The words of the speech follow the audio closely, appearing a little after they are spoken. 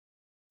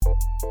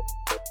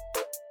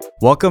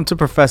Welcome to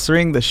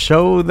Professoring, the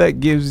show that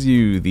gives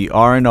you the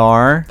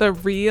R&R. The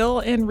real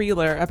and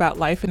realer about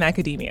life in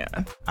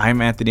academia.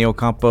 I'm Anthony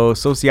Ocampo,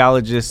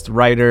 sociologist,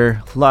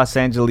 writer, Los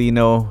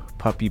Angelino,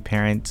 puppy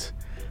parent,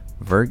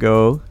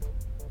 Virgo,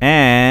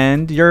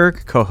 and your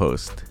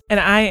co-host. And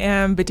I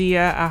am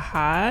Badia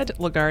Ahad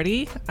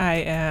Lagarde. I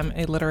am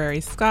a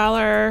literary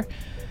scholar,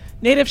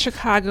 native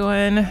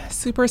Chicagoan,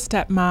 super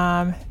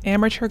stepmom,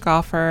 amateur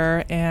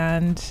golfer,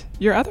 and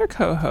your other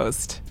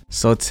co-host.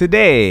 So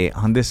today,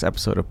 on this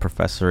episode of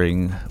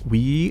Professoring,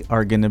 we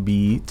are going to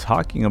be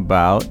talking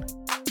about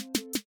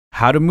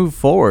how to move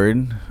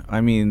forward. I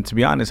mean, to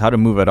be honest, how to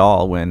move at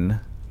all when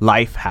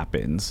life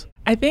happens.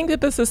 I think that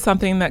this is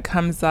something that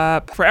comes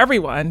up for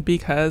everyone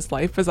because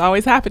life is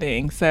always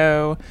happening.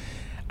 So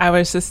I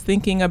was just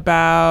thinking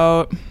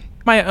about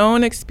my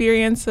own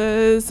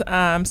experiences,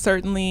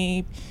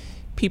 certainly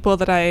people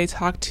that I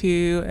talk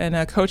to in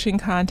a coaching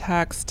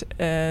context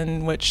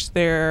in which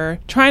they're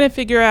trying to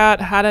figure out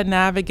how to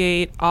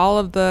navigate all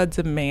of the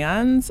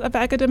demands of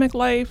academic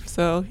life.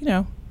 So,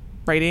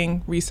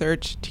 writing,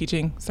 research,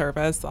 teaching,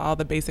 service, all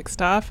the basic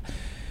stuff.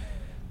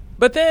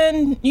 But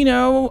then,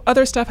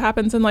 other stuff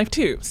happens in life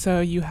too.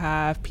 So you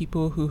have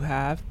people who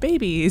have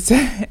babies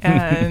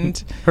and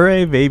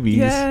hooray, babies.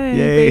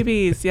 Yay,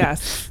 babies.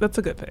 Yes, that's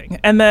a good thing.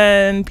 And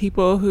then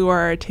people who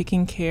are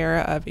taking care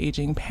of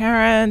aging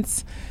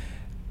parents,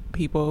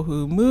 people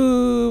who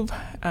move,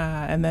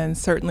 and then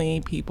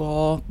certainly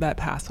people that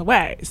pass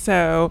away.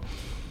 So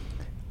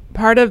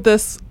part of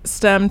this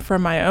stemmed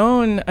from my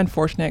own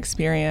unfortunate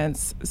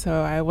experience.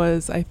 So I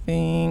was, it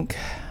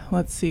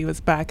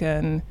was back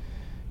in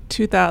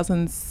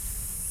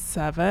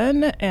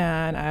 2007,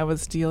 and I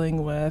was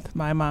dealing with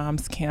my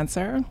mom's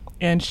cancer,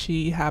 and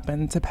she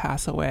happened to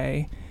pass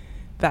away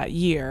that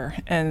year.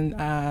 And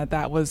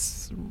that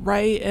was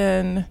right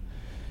in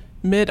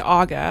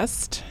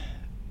mid-August,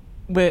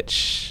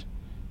 which,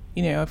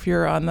 if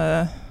you're on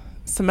the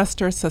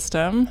semester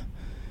system,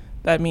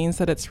 that means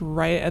that it's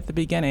right at the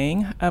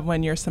beginning of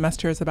when your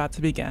semester is about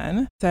to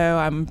begin. So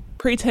I'm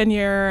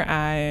pre-tenure,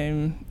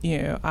 I'm,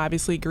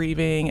 obviously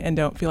grieving and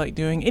don't feel like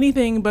doing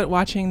anything but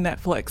watching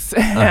Netflix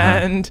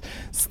and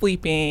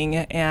sleeping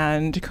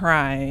and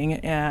crying.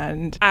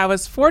 And I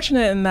was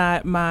fortunate in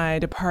that my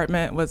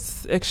department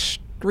was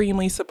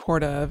extremely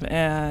supportive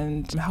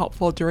and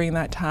helpful during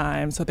that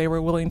time. So they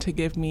were willing to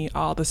give me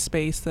all the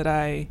space that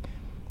I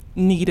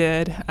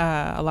needed.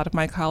 A lot of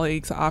my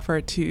colleagues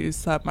offered to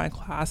sub my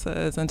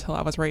classes until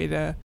I was ready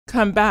to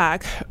come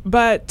back.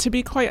 But to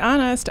be quite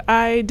honest,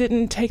 I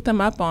didn't take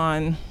them up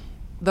on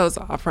those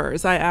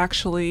offers. I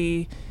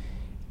actually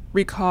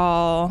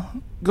recall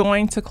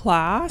going to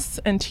class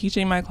and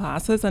teaching my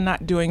classes and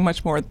not doing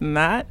much more than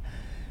that.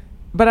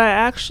 But I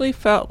actually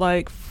felt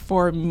like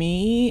for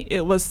me,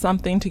 it was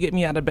something to get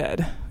me out of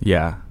bed.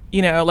 Yeah.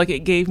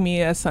 It gave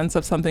me a sense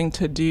of something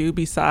to do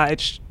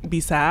besides be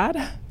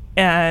sad.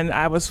 And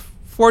I was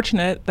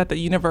fortunate that the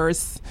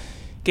universe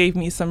gave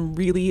me some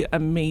really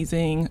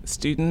amazing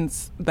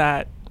students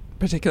that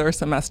particular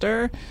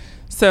semester.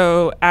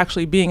 So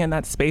actually being in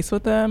that space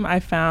with them,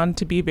 I found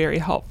to be very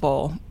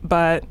helpful.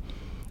 But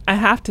I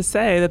have to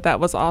say that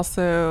was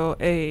also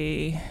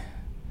a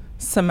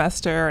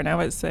semester, and I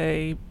would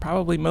say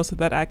probably most of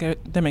that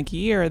academic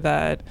year,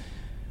 that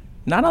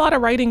not a lot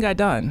of writing got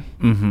done.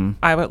 Mm-hmm.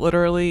 I would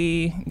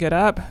literally get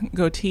up,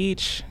 go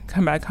teach,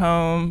 come back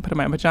home, put on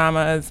my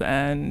pajamas,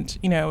 and,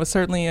 it was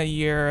certainly a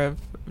year of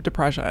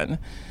depression.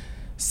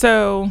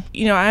 So,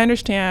 I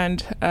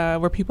understand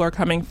where people are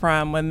coming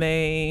from when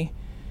they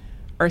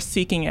are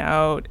seeking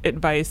out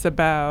advice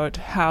about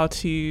how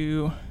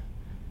to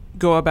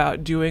go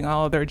about doing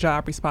all of their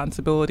job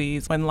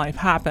responsibilities when life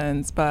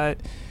happens, but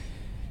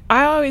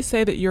I always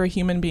say that you're a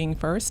human being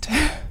first.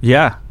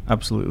 Yeah,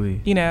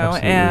 absolutely.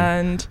 Absolutely.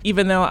 And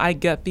even though I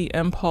get the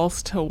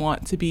impulse to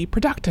want to be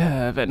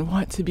productive and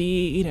want to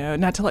be,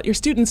 not to let your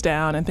students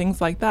down and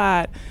things like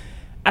that,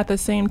 at the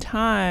same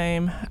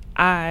time,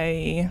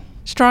 I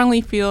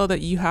strongly feel that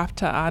you have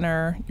to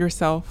honor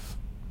yourself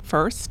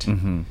first.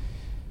 Mm-hmm.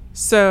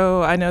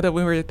 So I know that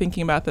we were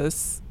thinking about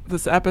this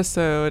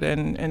episode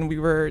and we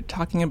were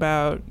talking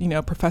about,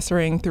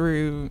 professoring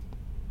through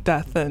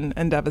death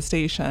and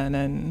devastation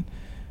and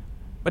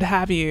what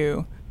have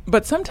you.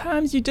 But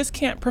sometimes you just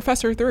can't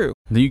professor through.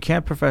 You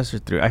can't professor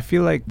through. I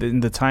feel like in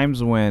the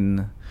times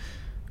when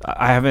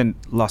I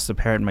haven't lost a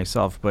parent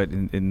myself, but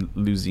in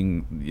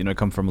losing, I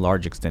come from a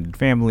large extended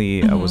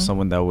family. Mm-hmm. I was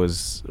someone that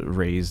was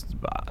raised,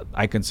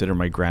 I consider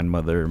my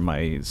grandmother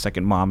my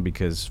second mom,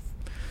 because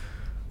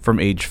from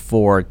age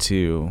 4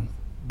 to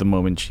the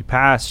moment she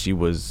passed,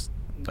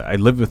 I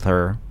lived with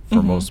her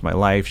for most of my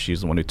life.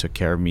 She's the one who took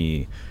care of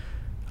me,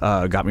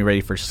 got me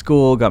ready for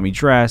school, got me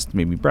dressed,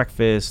 made me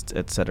breakfast,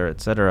 et cetera, et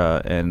cetera.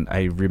 And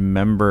I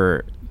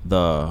remember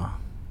the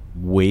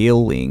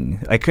wailing.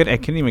 I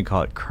couldn't even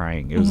call it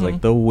crying. It was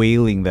like the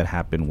wailing that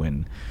happened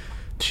when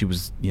she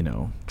was,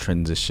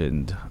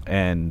 transitioned.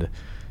 And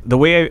the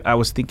way I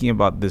was thinking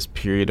about this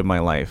period of my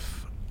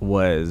life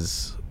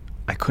was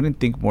I couldn't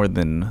think more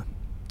than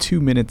 2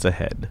 minutes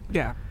ahead.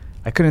 Yeah.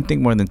 I couldn't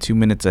think more than 2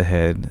 minutes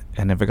ahead.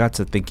 And if I got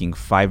to thinking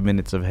 5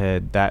 minutes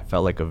ahead, that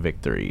felt like a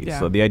victory. Yeah.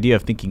 So the idea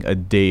of thinking a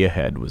day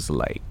ahead was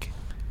like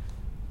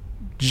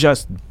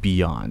just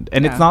beyond.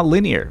 And Yeah. it's not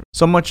linear.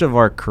 So much of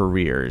our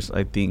careers,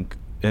 I think,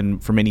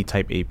 and for many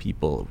type A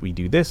people, we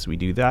do this, we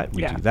do that,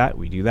 we Yeah. do that,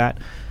 we do that.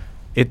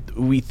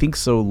 We think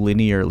so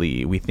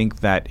linearly. We think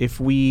that if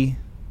we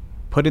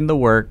put in the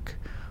work,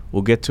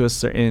 we'll get to a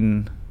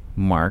certain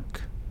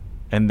mark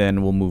and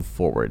then we'll move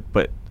forward.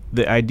 But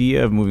the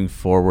idea of moving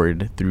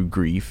forward through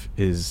grief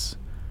is,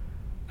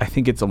 I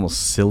think it's almost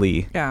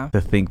silly Yeah.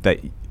 to think that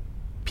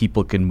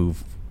people can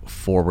move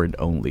forward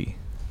only.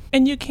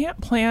 And you can't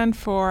plan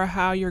for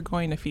how you're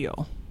going to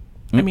feel.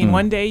 I mean, Mm-mm.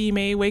 one day you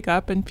may wake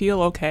up and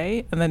feel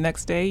okay, and the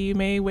next day you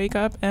may wake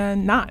up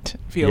and not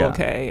feel Yeah.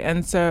 okay.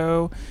 And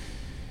so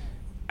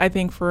I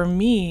think for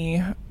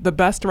me, the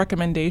best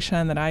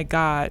recommendation that I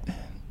got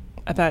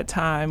at that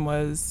time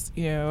was,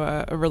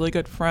 a really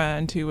good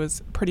friend who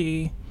was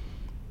pretty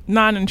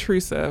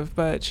non-intrusive,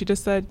 but she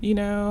just said,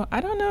 I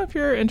don't know if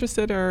you're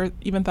interested or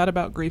even thought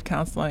about grief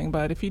counseling,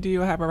 but if you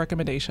do, I have a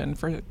recommendation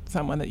for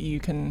someone that you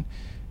can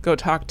go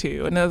talk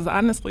to. And it was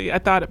honestly, I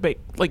thought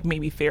like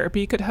maybe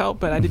therapy could help,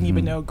 but I didn't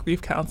even know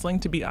grief counseling,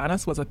 to be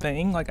honest, was a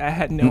thing. Like I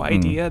had no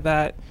idea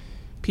that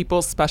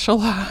people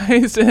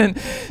specialized in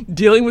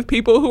dealing with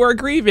people who are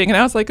grieving. And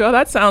I was like, oh,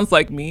 that sounds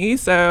like me.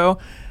 So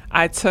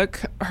I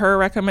took her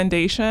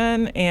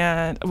recommendation,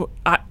 and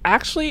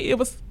it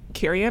was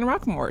Carrie Ann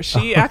Rockmore.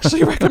 She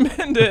actually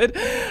recommended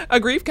a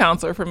grief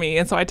counselor for me.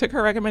 And so I took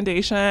her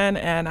recommendation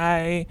and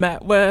I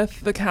met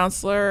with the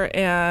counselor,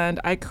 and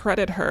I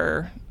credit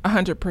her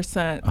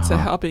 100% to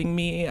helping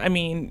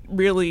me,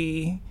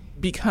 really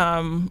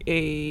become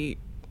a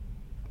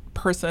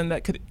person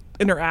that could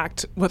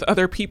interact with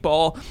other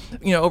people,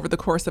 over the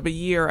course of a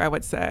year, I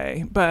would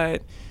say.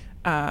 But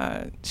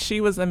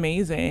she was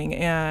amazing,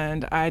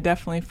 and I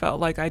definitely felt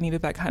like I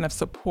needed that kind of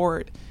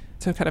support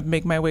to kind of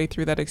make my way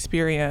through that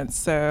experience.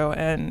 So,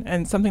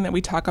 and something that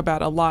we talk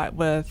about a lot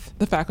with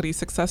the Faculty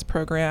Success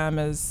Program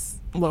is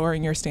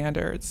lowering your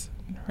standards,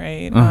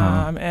 right?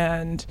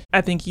 And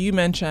I think you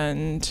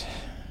mentioned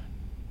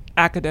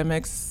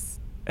academics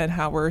and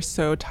how we're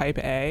so type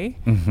A,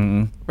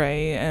 right?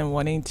 And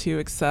wanting to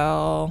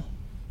excel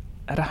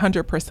at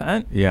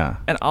 100%. Yeah.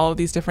 In all of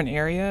these different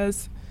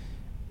areas.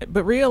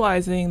 But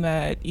realizing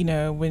that,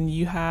 when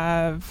you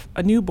have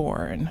a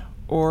newborn,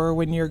 or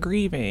when you're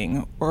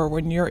grieving, or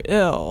when you're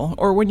ill,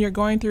 or when you're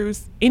going through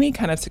any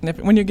kind of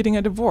when you're getting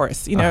a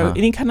divorce,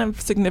 any kind of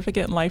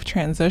significant life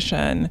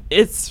transition,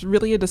 it's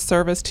really a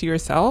disservice to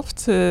yourself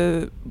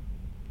to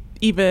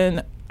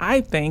even,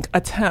 I think,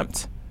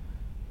 attempt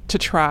to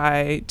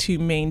try to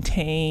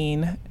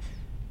maintain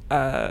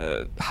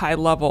a high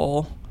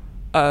level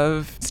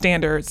of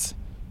standards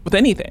with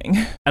anything.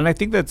 And I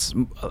think that's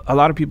a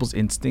lot of people's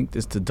instinct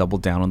is to double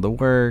down on the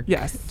work.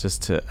 Yes.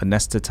 Just to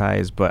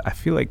anesthetize. But I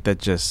feel like that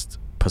just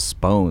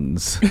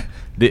postpones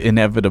the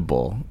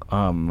inevitable.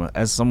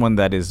 As someone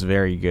that is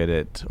very good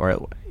at,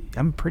 or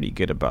I'm pretty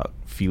good about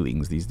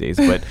feelings these days,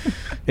 but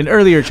in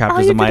earlier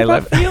chapters of my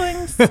life,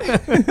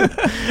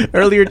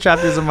 earlier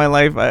chapters of my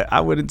life, I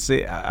wouldn't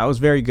say I was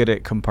very good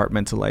at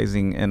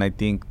compartmentalizing. And I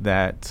think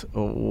that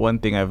one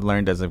thing I've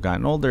learned as I've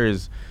gotten older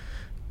is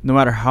no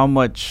matter how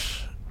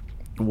much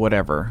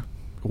whatever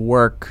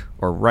work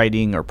or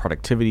writing or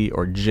productivity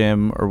or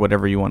gym or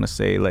whatever you want to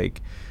say,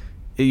 like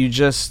you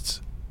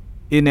just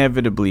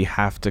inevitably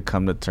have to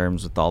come to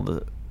terms with all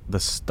the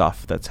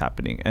stuff that's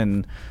happening.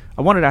 And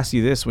I wanted to ask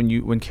you this,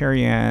 when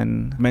Carrie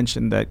Ann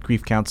mentioned that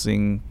grief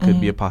counseling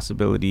could be a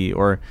possibility,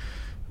 or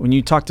when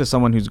you talk to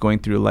someone who's going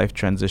through a life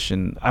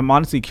transition, I'm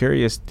honestly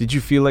curious, did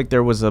you feel like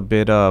there was a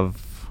bit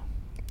of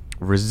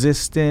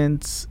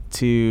resistance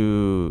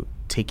to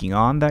taking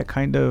on that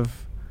kind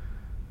of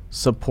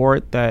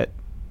support that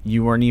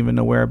you weren't even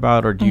aware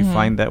about? Or do you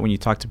find that when you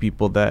talk to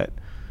people that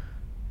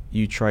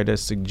you try to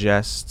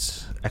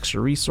suggest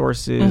extra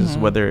resources,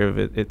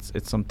 whether it's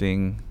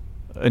something,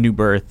 a new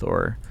birth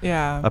or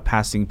a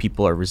passing,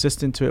 people are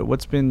resistant to it?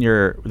 What's been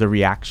the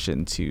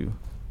reaction to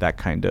that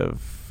kind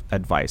of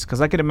advice?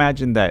 Because I could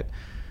imagine that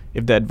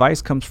if the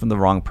advice comes from the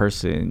wrong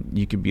person,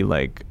 you could be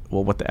like,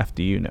 well, what the F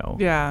do you know?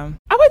 Yeah.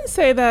 I wouldn't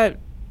say that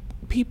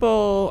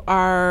people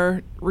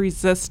are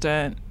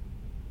resistant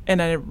in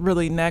a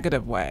really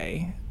negative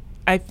way.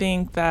 I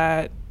think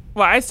that,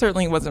 I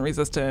certainly wasn't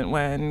resistant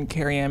when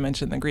Carrie Ann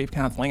mentioned the grief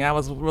counseling. I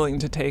was willing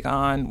to take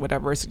on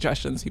whatever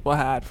suggestions people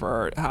had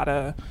for how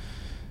to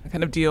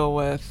kind of deal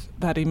with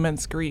that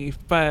immense grief.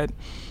 But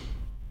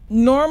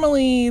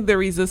normally the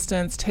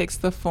resistance takes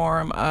the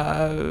form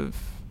of,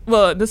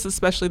 this is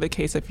especially the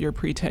case if you're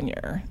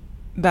pre-tenure,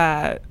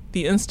 that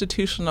the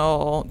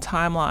institutional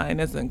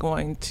timeline isn't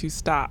going to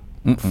stop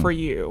for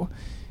you.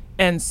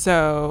 And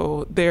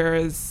so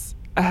there's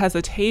a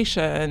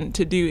hesitation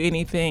to do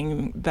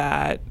anything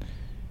that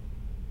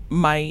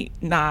might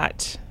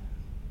not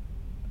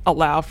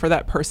allow for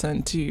that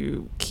person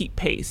to keep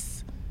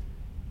pace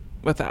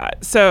with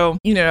that. So,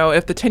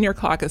 if the tenure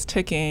clock is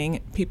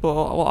ticking, people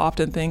will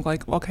often think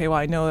like, okay, well,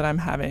 I know that I'm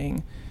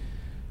having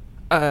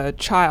a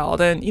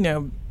child. And,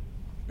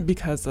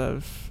 because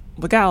of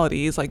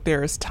legalities, like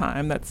there's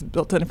time that's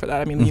built in for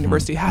that. I mean, the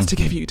university has to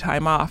give you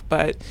time off,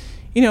 but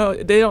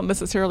they don't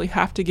necessarily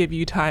have to give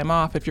you time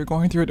off if you're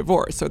going through a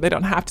divorce. So they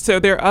don't have to. So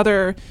there are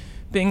other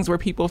things where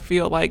people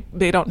feel like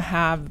they don't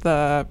have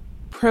the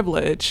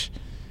privilege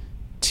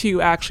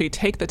to actually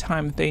take the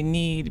time that they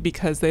need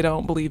because they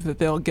don't believe that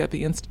they'll get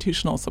the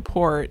institutional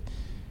support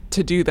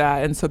to do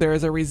that. And so there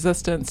is a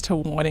resistance to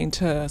wanting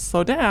to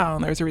slow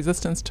down. There's a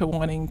resistance to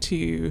wanting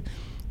to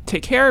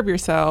take care of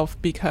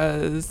yourself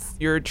because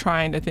you're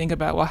trying to think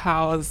about, well,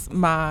 how is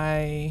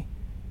my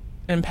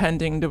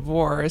impending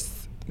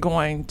divorce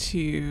going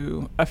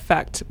to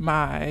affect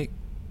my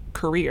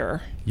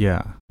career?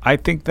 Yeah. I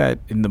think that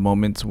in the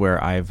moments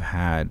where I've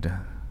had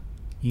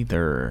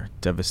either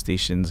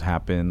devastations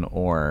happen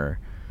or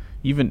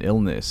even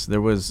illness, there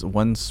was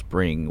one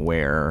spring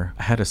where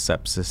I had a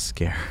sepsis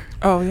scare.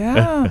 Oh,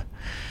 yeah.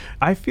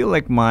 I feel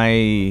like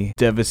my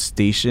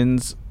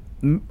devastations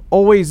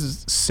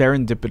always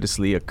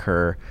serendipitously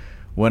occur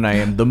when I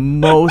am the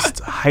most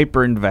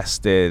hyper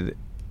invested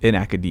in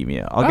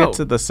academia. I'll get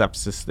to the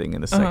sepsis thing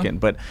in a second,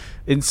 but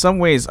in some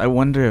ways I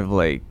wonder if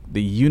like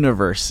the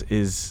universe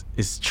is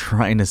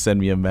trying to send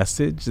me a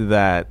message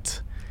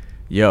that,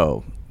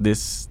 yo,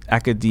 this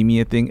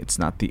academia thing, it's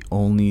not the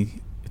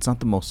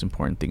most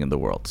important thing in the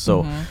world.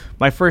 So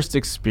my first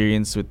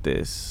experience with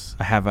this,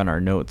 I have on our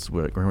notes,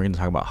 we're going to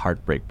talk about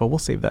heartbreak, but we'll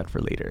save that for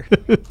later.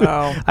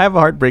 I have a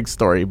heartbreak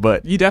story,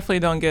 but you definitely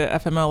don't get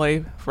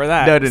FMLA for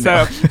that.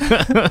 No.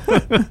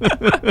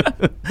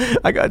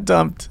 I got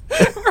dumped.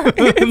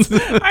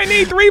 I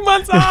need 3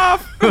 months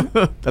off.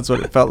 That's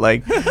what it felt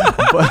like.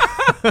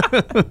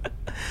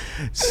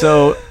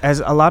 So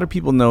as a lot of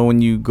people know,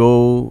 when you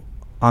go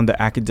on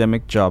the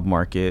academic job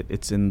market,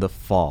 it's in the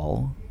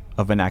fall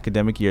of an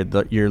academic year,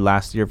 your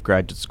last year of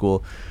graduate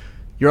school.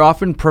 You're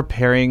often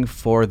preparing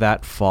for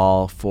that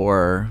fall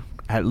for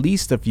at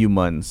least a few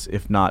months,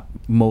 if not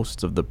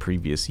most of the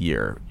previous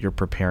year. You're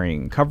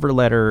preparing cover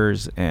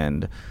letters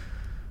and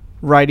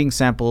writing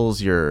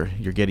samples. You're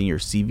getting your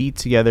CV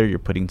together. You're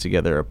putting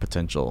together a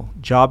potential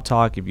job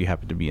talk if you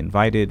happen to be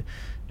invited.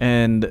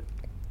 And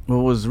what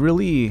was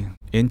really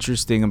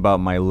interesting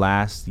about my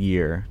last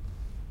year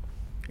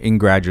in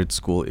graduate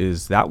school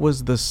is that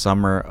was the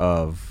summer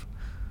of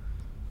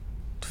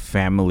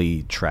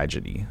family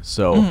tragedy.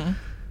 So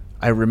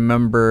I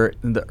remember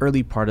in the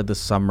early part of the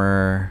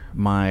summer,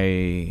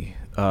 my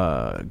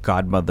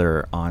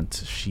godmother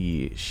aunt,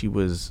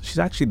 she's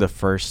actually the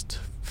first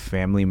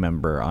family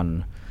member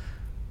on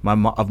my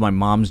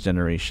mom's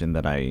generation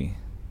that I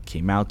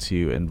came out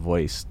to and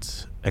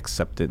voiced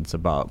acceptance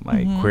about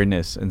my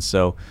queerness. And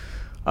so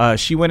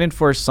she went in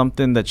for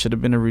something that should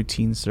have been a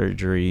routine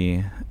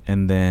surgery,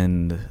 and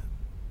then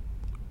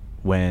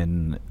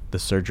when the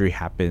surgery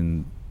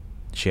happened,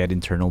 she had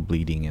internal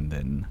bleeding, and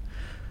then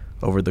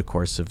over the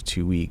course of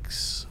 2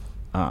 weeks,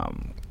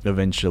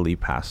 eventually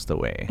passed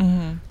away.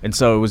 And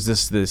so it was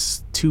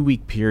this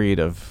 2-week period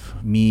of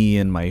me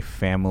and my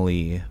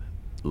family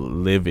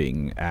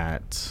living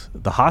at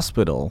the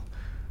hospital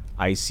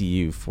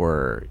ICU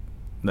for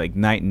like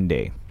night and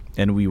day.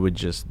 And we would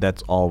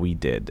that's all we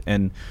did.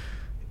 And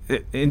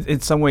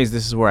in some ways,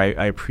 this is where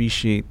I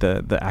appreciate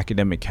the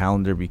academic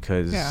calendar,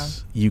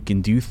 because you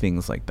can do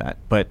things like that.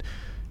 But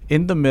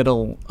in the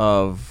middle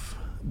of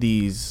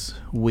these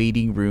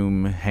waiting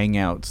room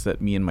hangouts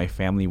that me and my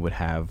family would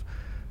have,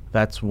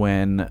 that's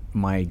when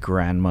my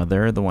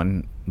grandmother, the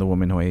woman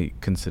who I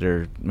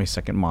consider my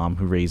second mom,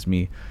 who raised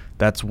me,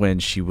 that's when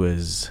she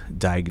was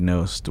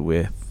diagnosed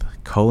with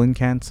colon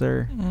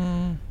cancer.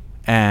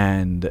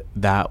 And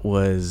that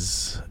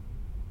was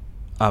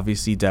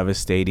obviously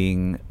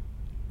devastating,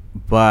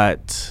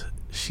 but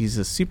she's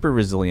a super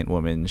resilient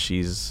woman.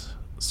 She's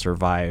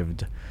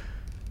survived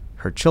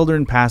her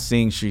children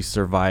passing. She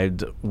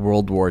survived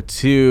World War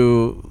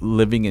II,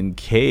 living in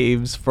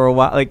caves for a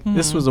while. Like,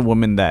 this was a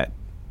woman that,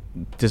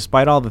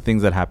 despite all the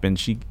things that happened,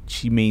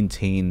 she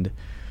maintained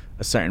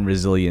a certain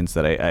resilience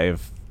that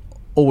I've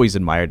always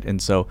admired.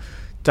 And so,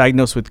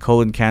 diagnosed with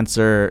colon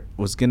cancer,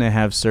 was going to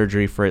have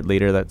surgery for it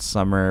later that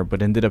summer,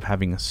 but ended up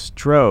having a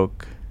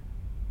stroke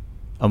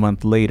a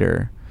month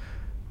later,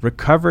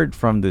 recovered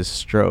from this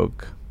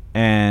stroke,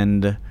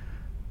 and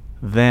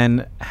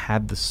then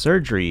had the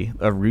surgery,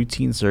 a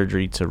routine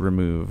surgery to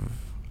remove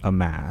a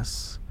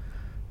mass,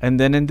 and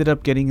then ended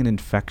up getting an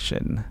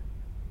infection.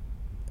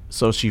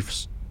 So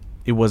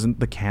it wasn't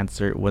the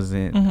cancer, it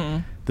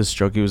wasn't the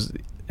stroke, it was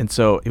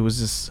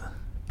this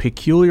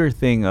peculiar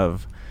thing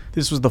of,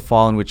 this was the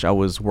fall in which I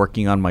was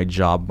working on my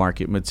job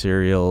market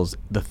materials,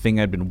 the thing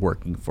I'd been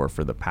working for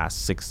the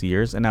past 6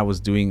 years, and I was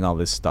doing all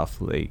this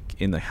stuff like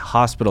in the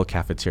hospital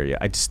cafeteria.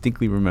 I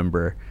distinctly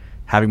remember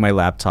having my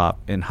laptop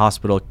in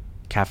hospital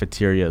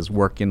cafeterias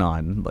working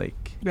on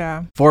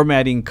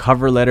formatting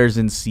cover letters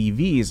and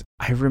CVs.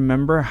 I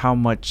remember how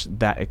much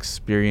that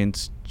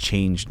experience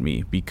changed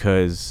me,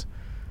 because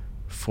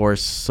for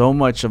so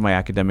much of my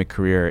academic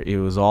career, it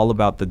was all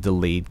about the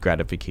delayed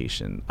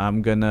gratification.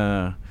 I'm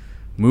gonna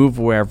move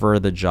wherever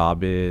the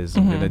job is.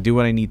 I'm gonna do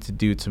what I need to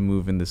do to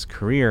move in this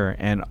career.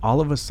 And all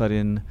of a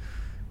sudden,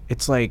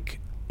 it's like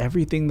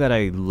everything that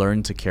I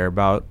learned to care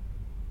about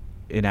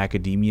in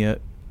academia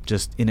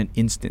just in an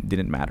instant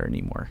didn't matter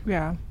anymore.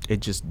 Yeah. It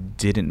just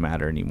didn't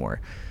matter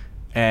anymore.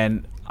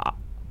 And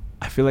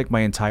I feel like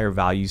my entire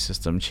value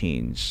system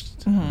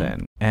changed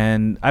then.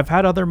 And I've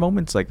had other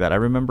moments like that. I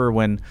remember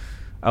when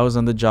I was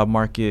on the job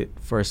market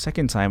for a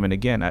second time, and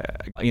again, I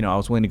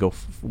was willing to go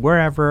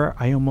wherever.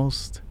 I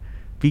almost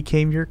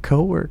became your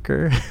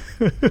coworker.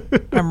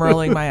 I'm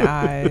rolling my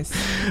eyes.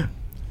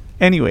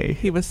 Anyway,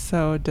 He was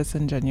so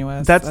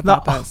disingenuous That's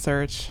about not- that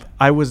search.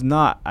 I was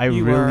not.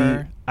 You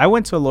were. I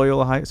went to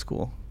Loyola High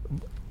School.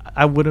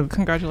 I would have.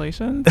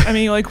 Congratulations. I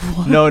mean, like,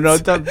 what? No,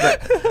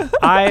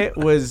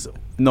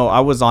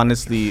 I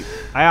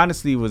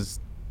honestly was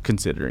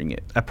considering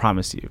it. I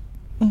promise you.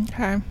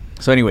 Okay.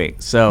 So anyway,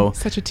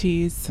 Such a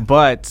tease.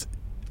 but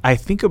I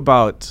think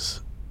about,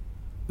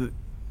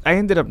 I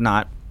ended up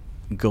not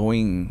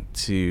going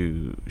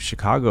to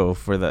Chicago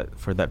for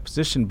that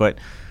position, but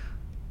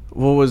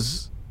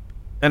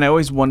and I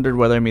always wondered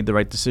whether I made the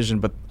right decision,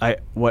 but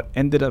what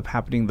ended up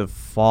happening the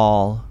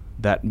fall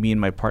that me and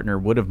my partner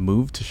would have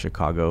moved to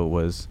Chicago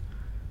was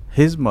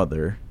his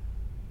mother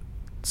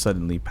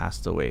suddenly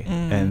passed away.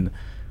 And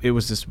it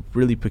was this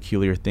really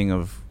peculiar thing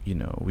of,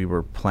 we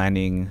were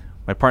planning,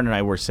 my partner and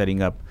I were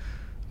setting up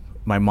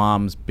my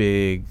mom's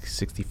big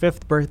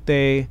 65th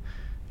birthday,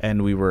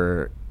 and we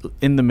were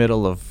in the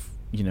middle of,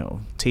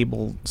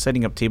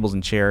 setting up tables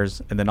and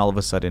chairs, and then all of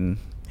a sudden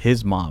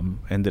his mom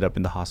ended up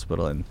in the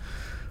hospital, and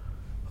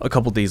a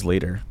couple days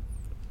later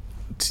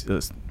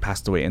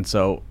passed away. And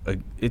so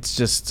it's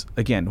just,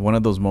 again, one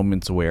of those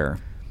moments where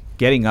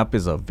getting up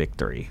is a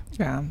victory.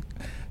 Yeah.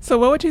 So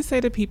what would you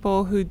say to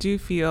people who do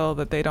feel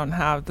that they don't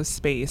have the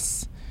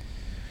space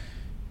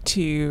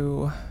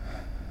to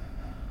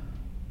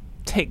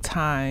take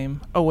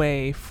time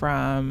away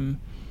from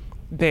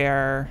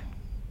their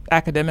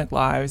academic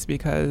lives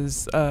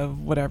because of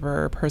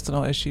whatever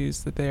personal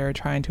issues that they're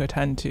trying to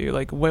attend to?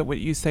 Like, what would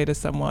you say to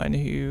someone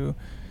who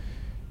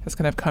has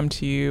kind of come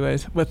to you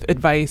with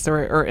advice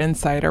or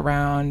insight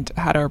around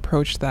how to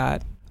approach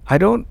that? I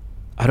don't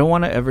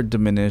want to ever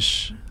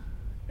diminish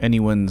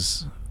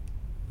anyone's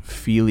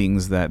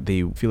feelings that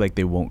they feel like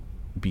they won't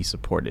be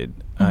supported.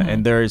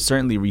 And there is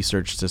certainly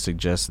research to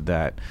suggest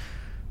that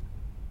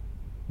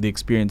the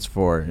experience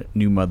for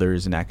new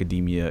mothers in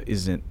academia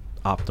isn't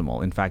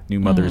optimal. In fact, new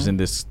mothers in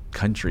this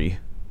country,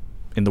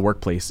 in the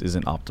workplace,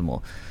 isn't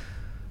optimal.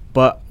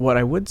 But what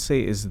I would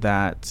say is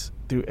that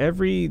through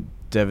every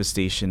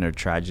devastation or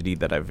tragedy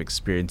that I've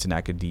experienced in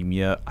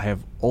academia, I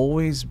have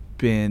always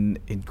been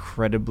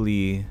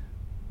incredibly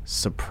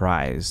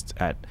surprised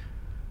at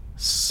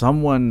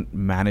someone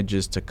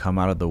manages to come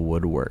out of the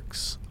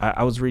woodworks.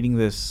 I was reading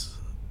this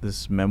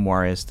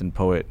memoirist and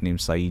poet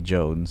named Saeed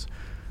Jones,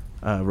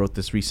 wrote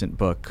this recent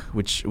book,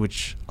 which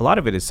a lot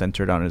of it is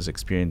centered on his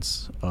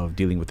experience of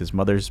dealing with his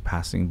mother's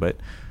passing, but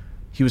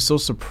he was so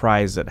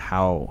surprised at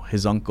how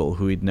his uncle,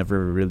 who he'd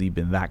never really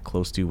been that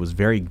close to, was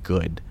very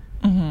good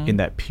in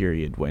that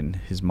period when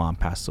his mom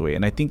passed away.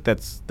 And I think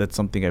that's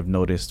something I've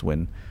noticed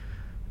when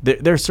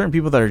there are certain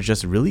people that are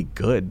just really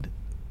good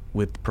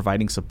with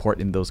providing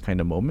support in those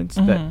kind of moments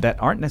that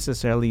aren't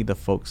necessarily the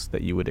folks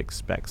that you would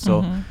expect.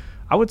 So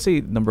I would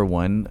say, number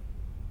one,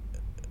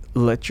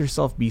 let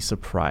yourself be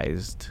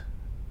surprised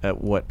at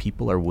what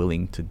people are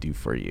willing to do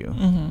for you.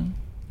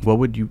 What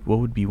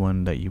would be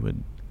one that you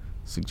would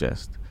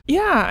suggest?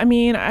 Yeah, I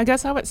mean, I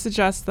guess I would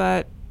suggest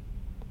that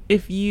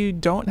if you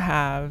don't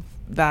have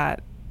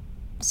that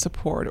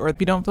support, or if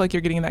you don't feel like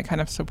you're getting that kind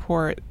of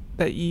support,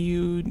 that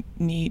you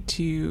need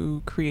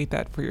to create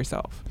that for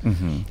yourself.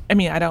 I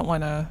mean, I don't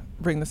want to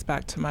bring this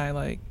back to my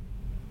like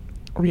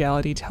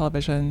reality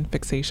television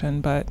fixation,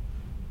 but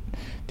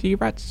do you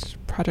watch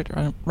Project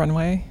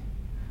Runway?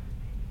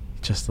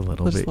 Just a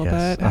little Just bit, a little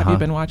yes. bit. Have you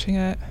been watching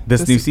it?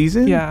 This new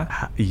season?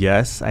 Yeah.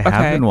 Yes, I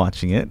have been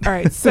watching it. All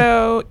right.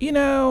 So,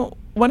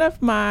 one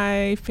of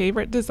my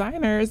favorite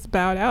designers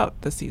bowed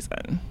out this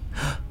season.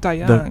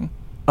 Dayoung.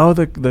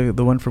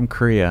 The one from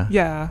Korea.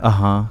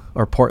 Yeah.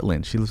 Or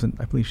Portland.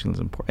 I believe she lives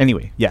in Portland.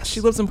 Anyway, yes.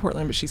 She lives in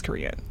Portland, but she's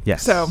Korean.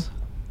 Yes. So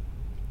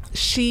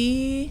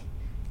she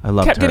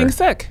kept kept getting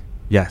sick.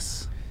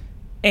 Yes.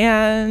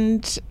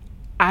 And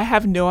I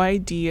have no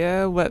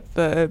idea what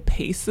the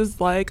pace is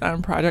like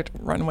on Project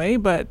Runway,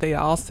 but they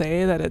all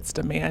say that it's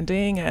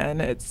demanding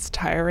and it's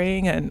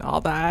tiring and all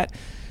that.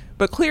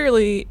 But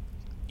clearly,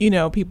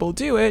 people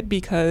do it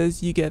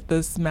because you get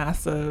this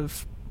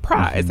massive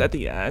prize at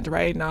the end,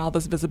 right? And all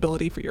this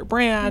visibility for your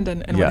brand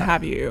and what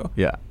have you.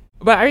 Yeah.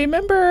 But I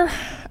remember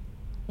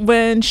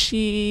when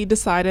she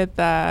decided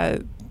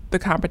that the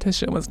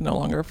competition was no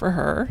longer for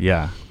her.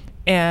 Yeah.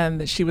 And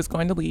that she was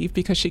going to leave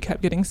because she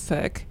kept getting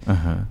sick.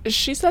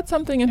 She said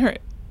something in her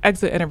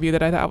exit interview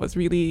that I thought was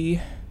really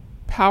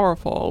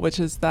powerful, which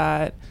is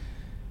that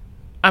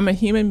I'm a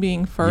human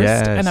being first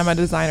and I'm a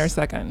designer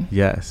second.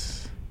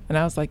 Yes. And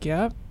I was like,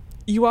 yep,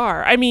 you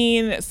are. I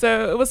mean,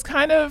 so it was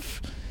kind of,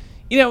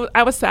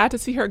 I was sad to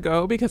see her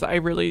go because I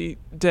really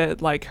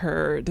did like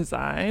her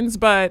designs.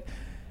 But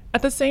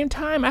at the same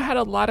time, I had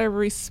a lot of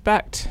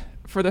respect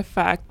for the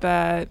fact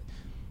that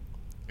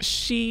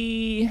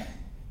she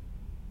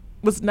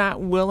was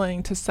not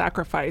willing to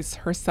sacrifice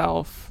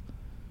herself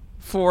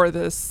for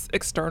this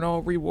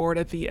external reward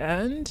at the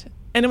end.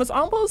 And it was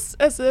almost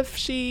as if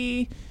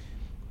she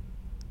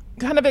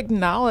kind of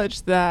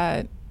acknowledged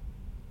that,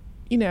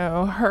 you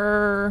know,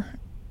 her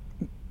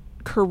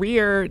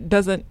career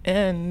doesn't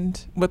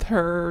end with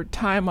her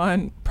time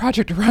on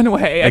Project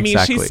Runway. I mean,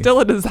 she's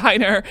still a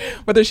designer,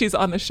 whether she's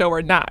on the show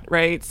or not,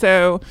 right?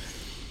 So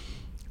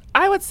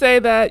I would say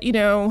that, you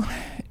know,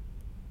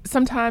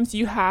 sometimes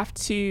you have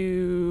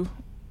to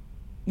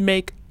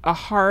make a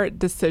hard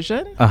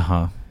decision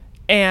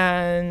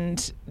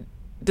and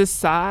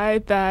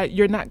decide that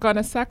you're not going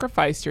to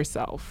sacrifice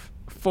yourself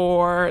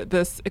for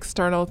this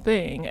external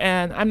thing.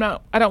 And I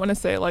don't want to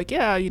say like,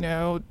 yeah, you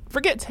know,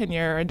 forget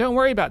tenure and don't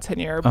worry about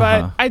tenure.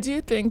 But I do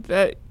think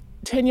that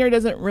tenure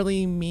doesn't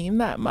really mean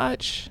that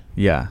much.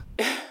 Yeah.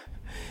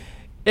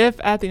 If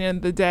at the end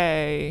of the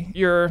day,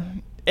 you're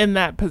in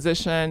that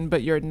position,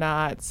 but you're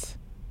not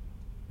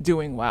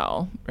doing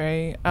well,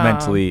 right?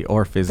 Mentally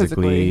or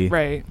physically.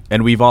 Right.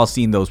 And we've all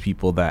seen those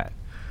people that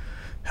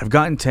have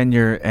gotten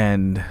tenure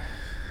and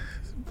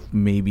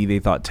maybe they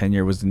thought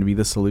tenure was going to be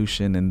the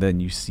solution, and then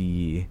you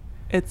see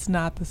it's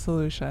not the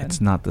solution.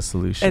 It's not the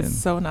solution. It's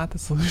so not the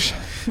solution.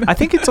 I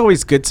think it's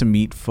always good to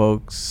meet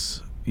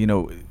folks, you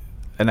know,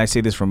 and I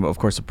say this from, of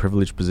course, a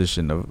privileged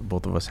position of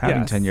both of us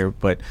having tenure,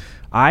 but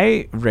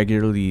I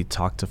regularly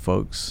talk to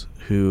folks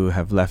who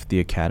have left the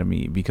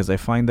academy because I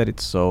find that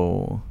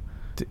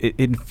it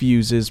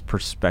infuses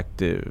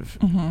perspective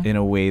in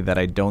a way that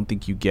I don't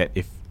think you get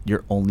if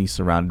you're only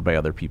surrounded by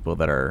other people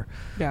that are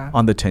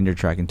on the tenure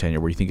track and tenure,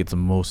 where you think it's the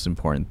most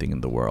important thing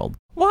in the world.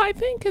 Well, I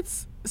think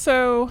it's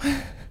so.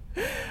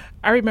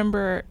 I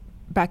remember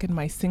back in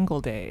my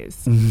single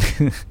days,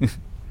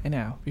 I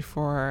know,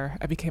 before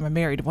I became a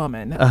married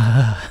woman.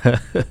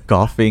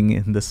 Golfing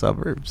in the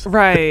suburbs.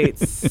 Right.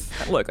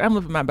 Look, I'm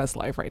living my best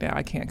life right now.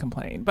 I can't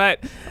complain.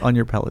 But on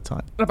your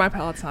Peloton. On my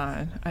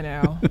Peloton, I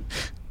know.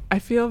 I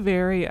feel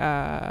very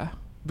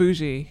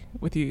bougie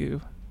with you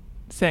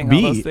saying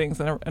all those things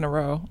in a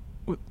row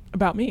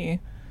about me.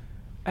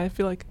 I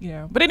feel like, you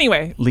know. But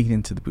anyway. Lean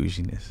into the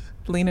bouginess.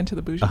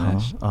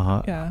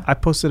 Yeah. I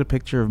posted a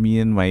picture of me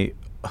in my...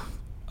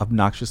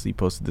 obnoxiously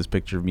posted this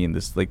picture of me in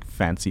this like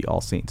fancy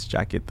All Saints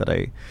jacket that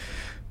I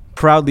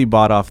proudly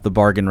bought off the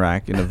bargain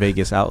rack in a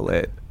Vegas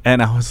outlet.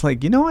 And I was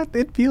like, you know what?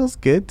 It feels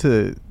good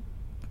to...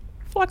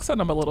 flex on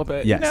them a little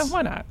bit. Yes. You know,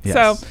 why not? Yes.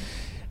 So...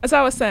 as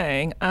I was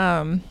saying,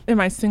 in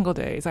my single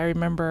days, I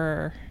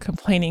remember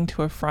complaining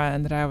to a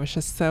friend that I was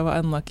just so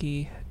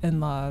unlucky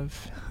in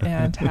love,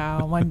 and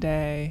how one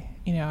day,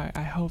 you know,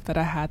 I hope that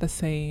I had the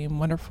same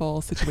wonderful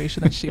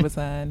situation that she was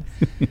in.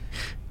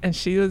 And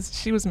she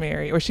was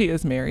married, or she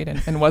is married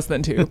and was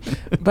then too.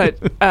 But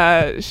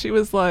she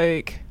was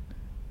like,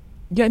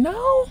 you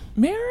know,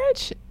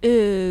 marriage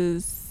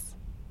is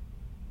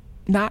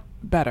not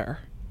better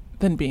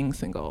than being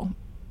single.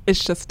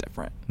 It's just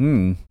different.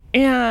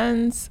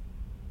 And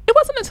it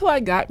wasn't until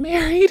I got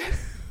married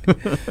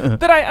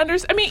that I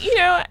understood. I mean, you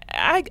know,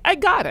 I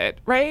got it,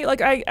 right?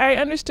 Like I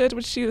understood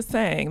what she was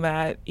saying,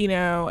 that, you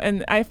know,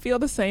 and I feel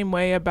the same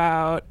way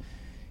about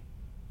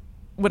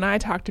when I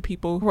talk to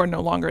people who are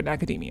no longer in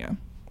academia.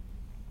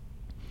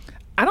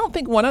 I don't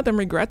think one of them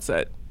regrets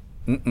it.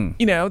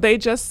 You know, they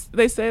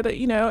say that,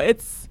 you know,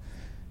 it's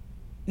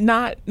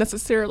not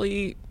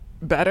necessarily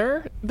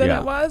better than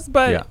it was,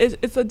 but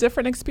it's a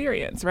different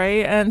experience,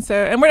 right? And so,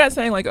 and we're not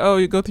saying like, oh,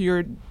 you go through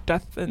your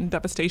death and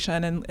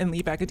devastation and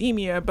leave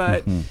academia,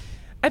 but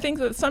I think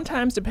that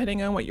sometimes,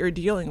 depending on what you're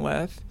dealing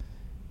with,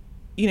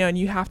 you know, and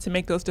you have to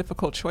make those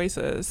difficult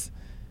choices.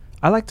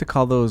 I like to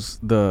call those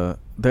there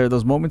are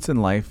those moments in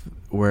life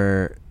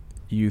where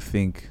you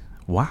think,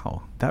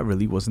 wow, that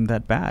really wasn't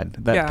that bad.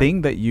 That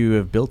thing that you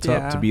have built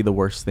up to be the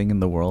worst thing in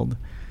the world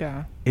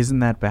isn't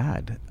that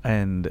bad.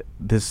 And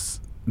this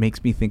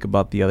makes me think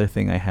about the other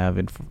thing I have.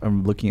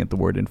 I'm looking at the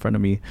word in front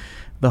of me,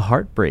 the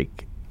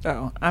heartbreak.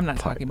 Oh, I'm not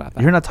talking about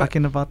that. You're not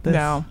talking about this?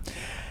 No.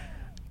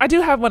 I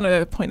do have one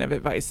other point of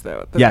advice,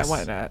 though, that I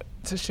wanted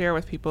to share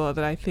with people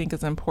that I think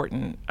is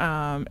important.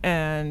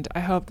 And I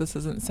hope this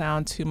doesn't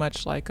sound too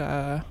much like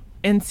a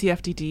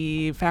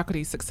NCFDD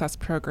faculty success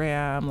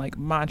program like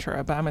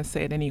mantra, but I'm going to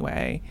say it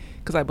anyway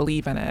because I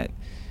believe in it.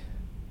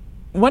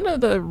 One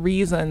of the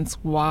reasons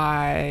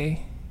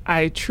why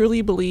I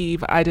truly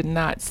believe I did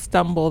not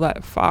stumble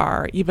that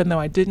far, even though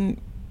I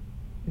didn't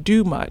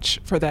do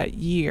much for that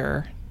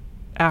year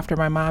after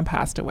my mom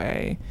passed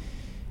away,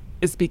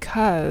 is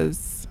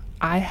because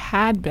I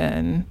had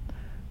been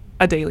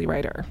a daily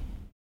writer.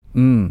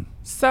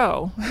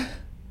 So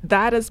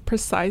that is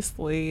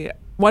precisely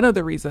one of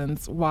the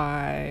reasons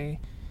why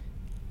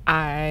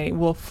I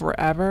will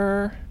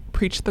forever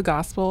preach the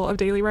gospel of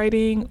daily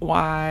writing,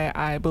 why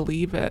I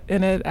believe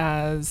in it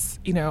as,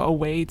 you know, a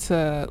way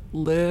to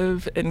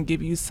live and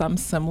give you some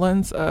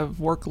semblance of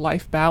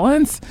work-life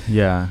balance.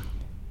 Yeah.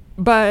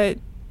 But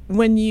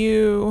when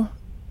you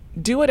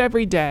do it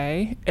every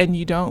day and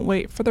you don't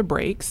wait for the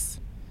breaks,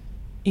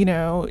 you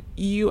know,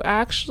 you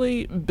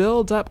actually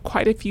build up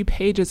quite a few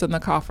pages in the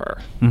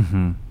coffer.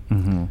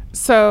 Mm-hmm.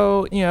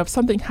 So, if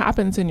something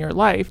happens in your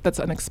life that's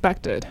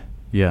unexpected,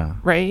 Yeah.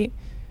 right,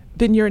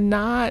 then you're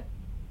not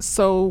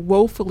so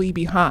woefully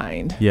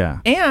behind. Yeah.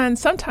 And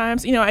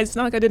sometimes, it's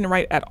not like I didn't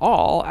write at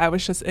all. I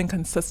was just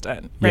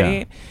inconsistent, Yeah.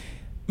 right?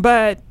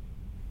 But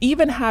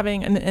even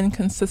having an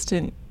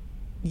inconsistent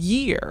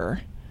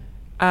year,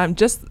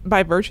 just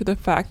by virtue of the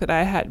fact that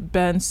I had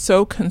been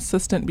so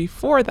consistent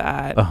before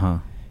that, Uh-huh.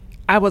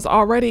 I was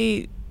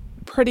already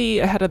pretty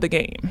ahead of the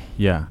game.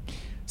 Yeah.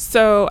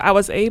 So I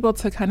was able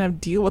to kind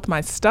of deal with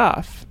my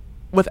stuff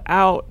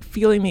without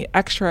feeling the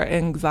extra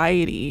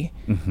anxiety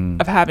Mm-hmm.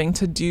 of having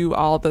to do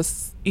all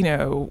this,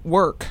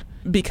 work,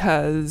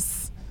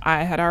 because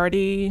I had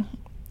already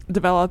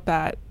developed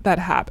that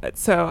habit.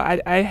 So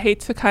I hate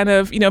to kind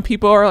of,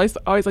 people are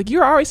always like,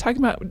 you're always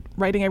talking about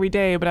writing every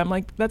day, but I'm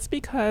like, that's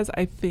because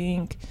I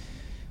think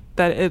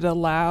that it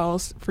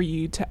allows for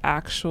you to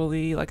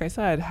actually, like I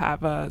said,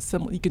 have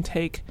you can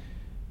take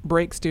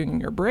breaks during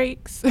your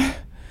breaks.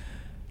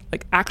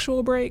 Like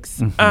actual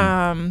breaks.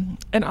 Mm-hmm.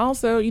 And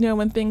also,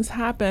 when things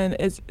happen,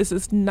 it's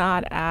just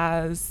not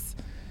as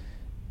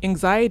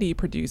anxiety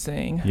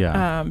producing.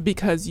 Yeah.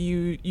 Because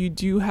you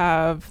do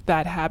have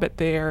that habit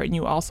there, and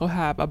you also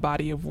have a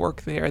body of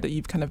work there that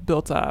you've kind of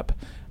built up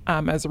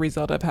as a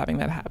result of having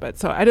that habit.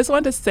 So I just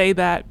wanted to say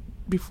that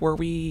before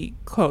we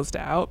closed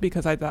out,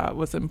 because I thought it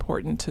was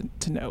important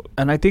to note.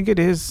 And I think it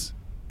is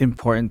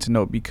important to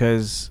note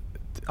because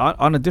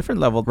on a different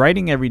level,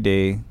 writing every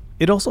day,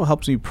 it also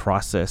helps me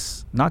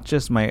process not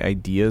just my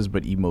ideas,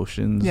 but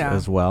emotions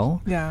as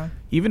well. Yeah.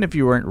 Even if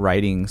you weren't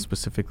writing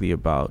specifically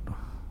about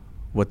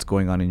what's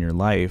going on in your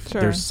life,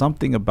 Sure. there's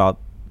something about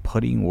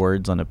putting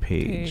words on a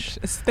page.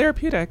 It's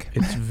therapeutic.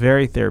 It's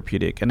very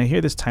therapeutic. And I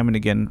hear this time and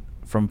again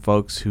from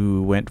folks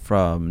who went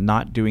from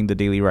not doing the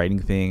daily writing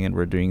thing and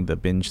were doing the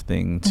binge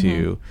thing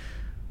to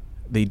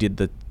they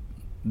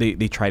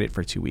tried it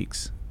for 2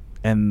 weeks.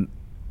 And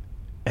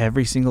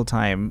every single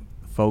time,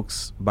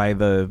 folks, by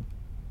the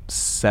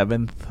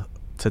 7th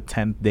to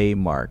 10th day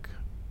mark,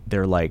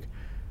 they're like,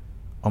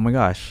 oh my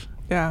gosh,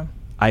 Yeah.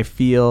 I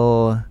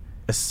feel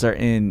a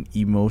certain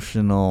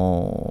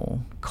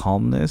emotional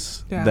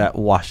calmness that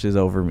washes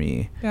over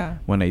me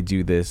when I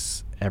do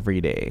this every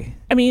day.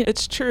 I mean,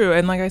 it's true.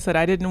 And like I said,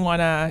 I didn't want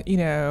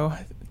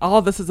to, all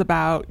of this is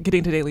about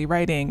getting to daily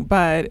writing,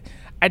 but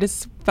I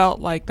just felt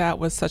like that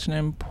was such an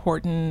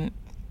important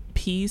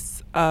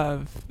piece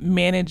of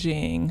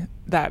managing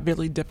that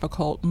really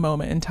difficult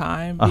moment in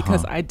time,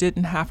 because I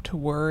didn't have to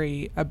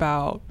worry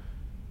about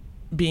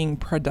being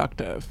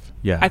productive.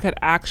 Yeah. I could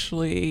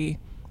actually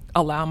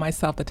allow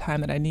myself the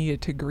time that I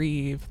needed to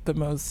grieve the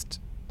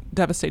most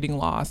devastating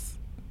loss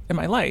in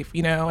my life,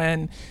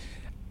 and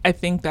I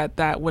think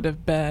that would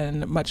have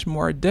been much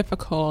more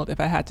difficult if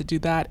I had to do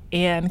that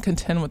and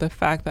contend with the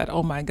fact that,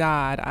 oh my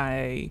God,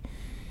 I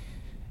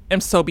am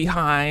so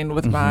behind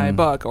with my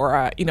book, or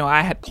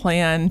I had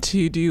planned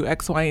to do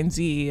X, Y, and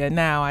Z, and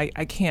now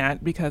I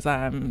can't because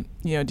I'm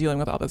dealing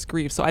with all this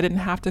grief. So I didn't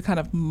have to kind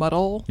of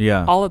muddle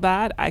all of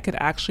that. I could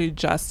actually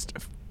just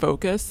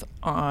focus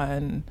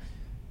on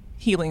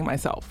healing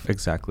myself.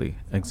 Exactly.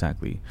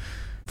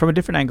 From a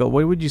different angle,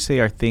 what would you say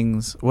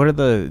what are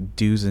the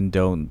do's and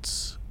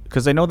don'ts?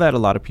 Because I know that a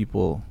lot of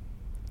people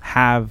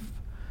have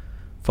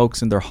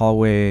folks in their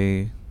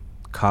hallway,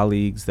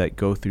 colleagues that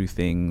go through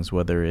things,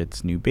 whether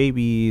it's new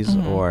babies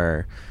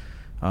or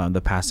the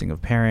passing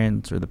of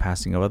parents or the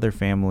passing of other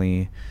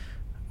family.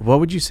 What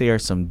would you say are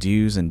some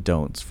do's and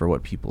don'ts for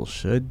what people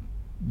should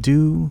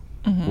do,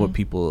 what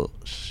people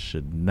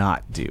should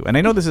not do? And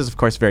I know this is, of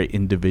course, very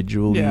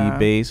individually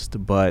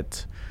based,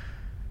 but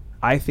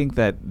I think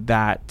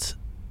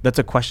that's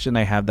a question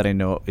I have that I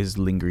know is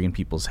lingering in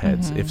people's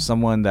heads. If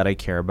someone that I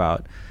care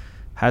about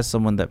has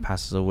someone that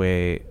passes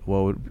away,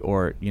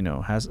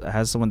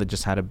 has someone that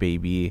just had a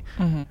baby,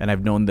 and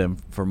I've known them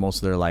for most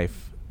of their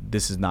life,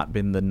 this has not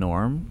been the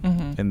norm,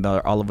 and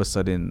they're all of a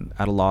sudden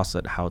at a loss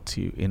at how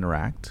to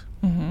interact.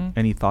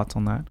 Any thoughts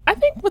on that? I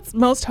think what's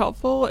most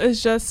helpful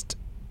is just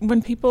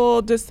when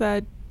people just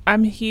said,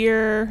 I'm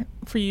here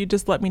for you,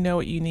 just let me know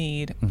what you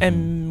need,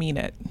 and mean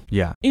it.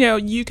 Yeah.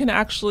 You can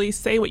actually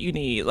say what you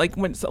need. Like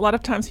a lot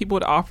of times people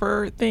would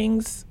offer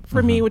things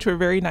for me, which were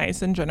very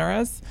nice and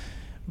generous,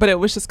 but it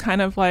was just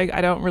kind of like,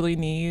 I don't really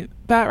need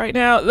that right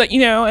now. Like,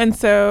 and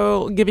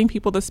so giving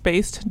people the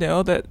space to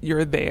know that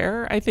you're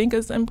there, I think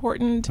is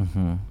important.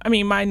 I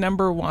mean, my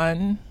number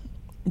one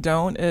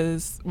don't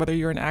is, whether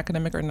you're an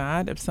academic or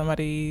not, if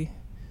somebody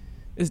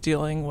is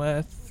dealing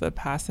with the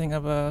passing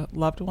of a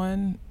loved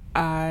one,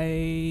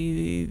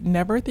 I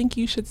never think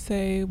you should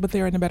say, but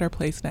they're in a better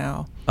place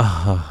now.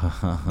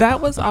 That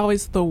was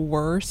always the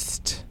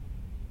worst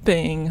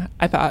thing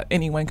I thought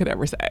anyone could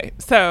ever say.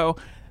 So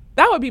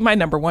that would be my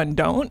number one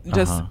don't,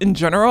 just in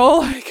general,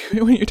 like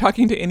when you're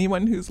talking to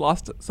anyone who's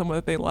lost someone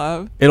that they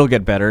love. It'll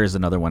get better is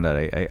another one that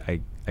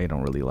I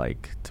don't really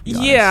like, to be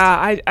honest.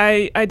 Yeah,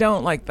 I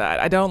don't like that.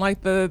 I don't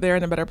like the they're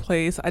in a better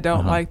place. I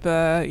don't like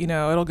the,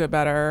 it'll get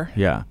better.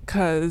 Yeah.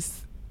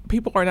 Because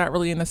people are not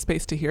really in a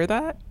space to hear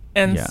that.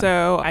 And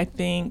so I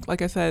think,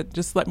 like I said,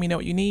 just let me know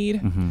what you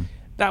need.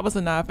 that was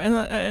enough.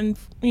 And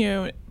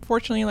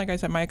fortunately, like I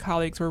said, my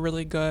colleagues were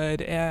really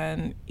good,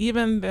 and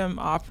even them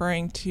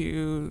offering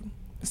to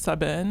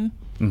sub in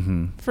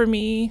for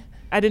me,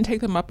 I didn't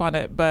take them up on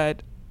it,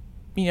 but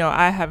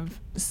I have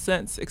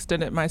since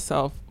extended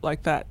myself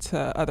like that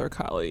to other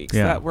colleagues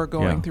that were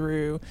going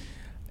through,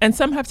 and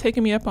some have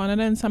taken me up on it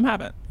and some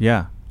haven't.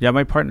 Yeah.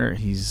 My partner,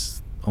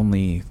 he's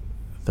only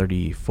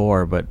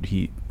 34, but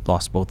he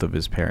lost both of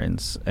his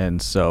parents.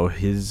 And so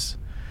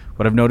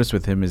what I've noticed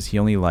with him is he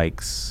only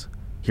likes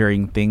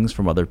hearing things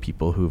from other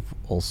people who've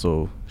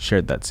also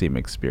shared that same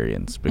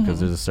experience, because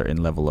there's a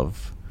certain level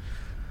of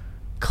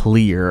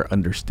clear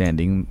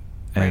understanding.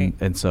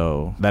 And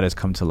so that has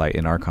come to light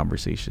in our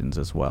conversations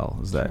as well,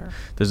 is that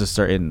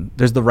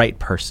there's the right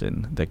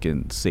person that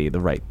can say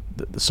the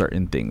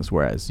certain things,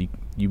 whereas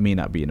you may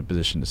not be in a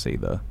position to say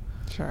the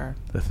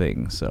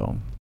thing. So,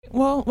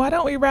 well, why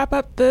don't we wrap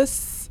up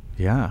this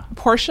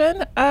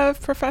portion of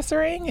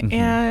professoring,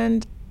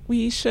 and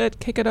we should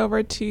kick it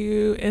over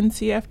to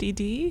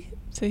NCFDD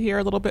to hear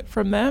a little bit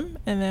from them,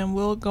 and then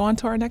we'll go on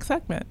to our next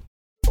segment.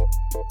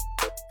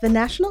 The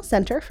National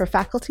Center for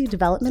Faculty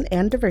Development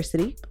and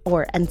Diversity,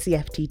 or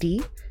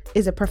NCFDD,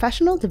 is a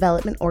professional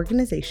development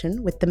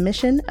organization with the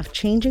mission of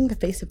changing the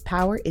face of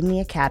power in the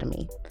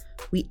academy.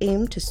 We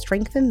aim to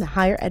strengthen the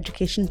higher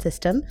education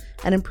system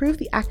and improve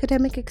the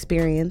academic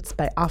experience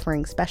by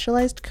offering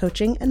specialized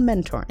coaching and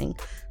mentoring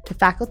to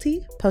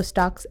faculty,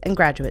 postdocs, and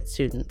graduate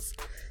students.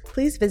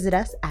 Please visit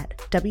us at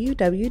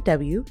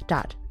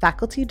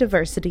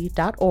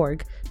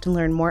www.facultydiversity.org to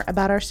learn more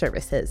about our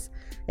services,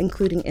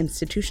 including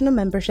institutional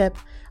membership,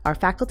 our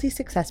faculty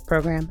success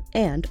program,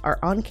 and our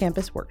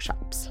on-campus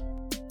workshops.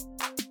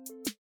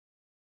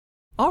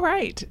 All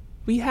right,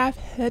 we have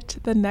hit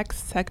the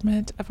next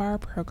segment of our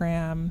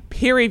program,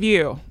 peer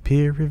review.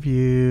 Peer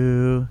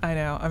review. I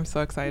know, I'm so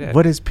excited.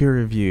 What is peer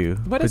review?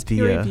 What is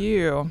peer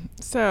review?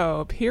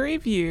 So peer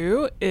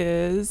review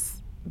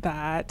is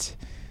that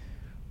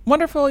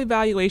wonderful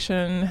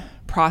evaluation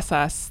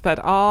process that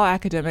all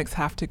academics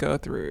have to go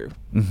through.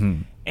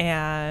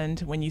 And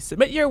when you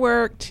submit your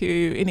work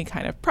to any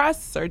kind of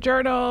press or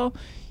journal,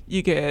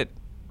 you get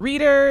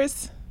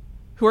readers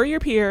who are your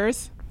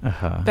peers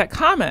that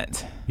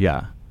comment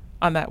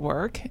on that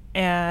work,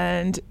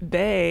 and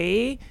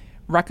they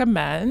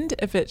recommend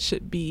if it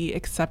should be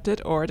accepted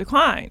or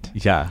declined.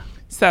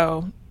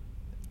 So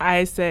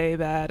I say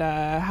that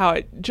how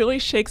it generally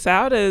shakes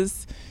out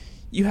is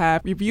you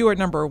have reviewer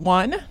number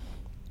 1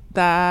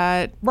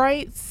 that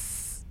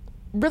writes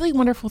really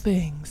wonderful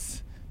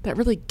things, that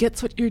really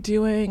gets what you're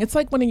doing. It's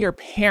like one of your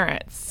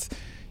parents,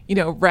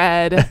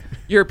 read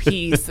your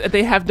piece.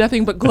 They have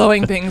nothing but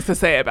glowing things to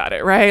say about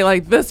it, right?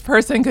 Like, this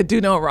person could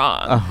do no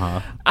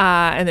wrong.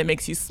 And it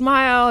makes you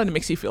smile, and it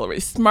makes you feel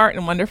really smart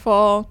and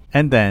wonderful.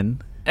 And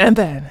then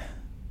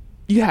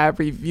you have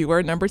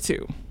reviewer number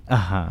 2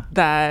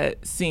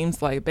 that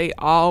seems like they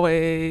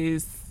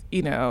always,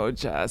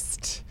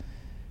 just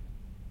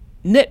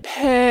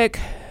nitpick.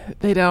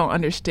 They don't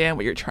understand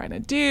what you're trying to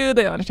do.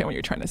 They don't understand what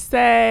you're trying to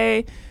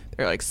say.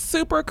 They're like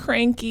super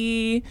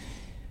cranky.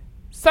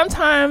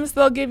 Sometimes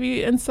they'll give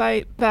you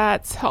insight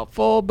that's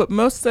helpful, but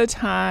most of the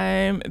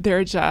time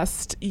they're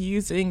just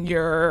using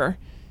your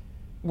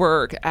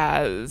work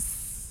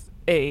as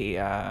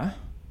a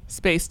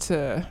space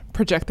to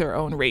project their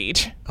own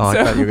rage. I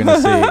thought you were going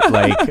to say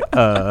like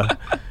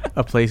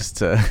a place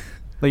to,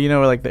 like,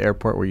 like the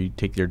airport where you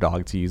take your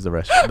dog to use the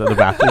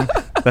bathroom.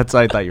 That's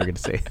what I thought you were going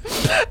to say.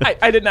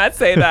 I did not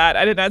say that.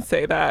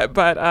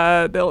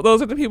 But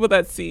those are the people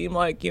that seem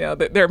like,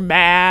 that they're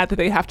mad that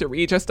they have to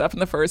read your stuff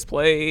in the first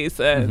place.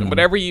 And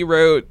whatever you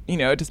wrote,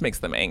 it just makes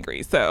them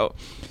angry. So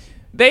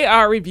they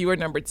are reviewer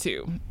number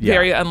 2,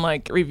 very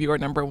unlike reviewer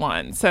number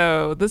 1.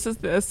 So this is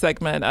the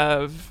segment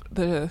of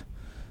the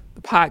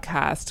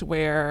podcast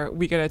where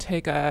we're going to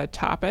take a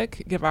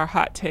topic, give our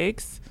hot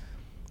takes.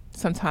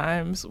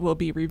 Sometimes we'll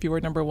be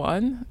reviewer number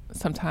 1.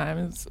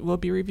 Sometimes we'll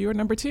be reviewer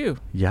number 2.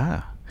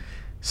 Yeah.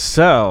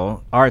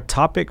 So our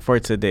topic for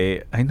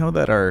today, I know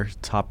that our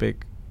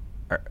topic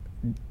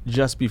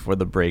just before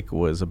the break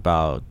was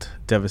about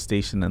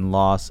devastation and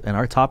loss. And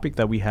our topic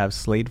that we have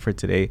slayed for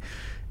today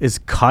is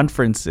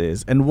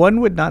conferences. And one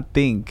would not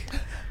think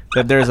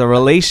that there's a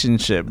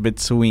relationship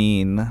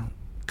between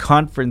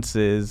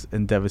conferences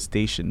and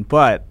devastation.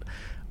 But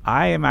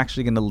I am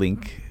actually going to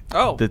link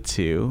the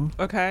two.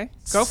 Okay,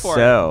 go for it.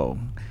 So,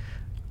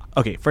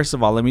 okay, first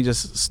of all, let me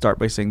just start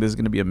by saying this is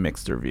going to be a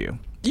mixed review.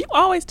 You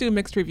always do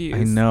mixed reviews.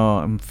 I know,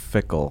 I'm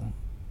fickle.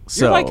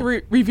 You're like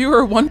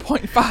reviewer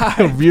 1.5.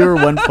 Reviewer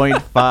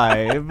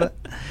 1.5.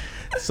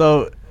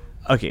 So,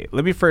 okay,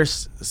 let me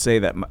first say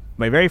that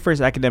my very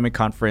first academic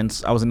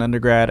conference, I was an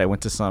undergrad. I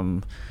went to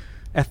some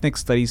ethnic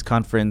studies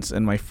conference,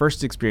 and my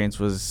first experience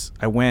was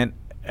I went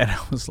and I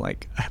was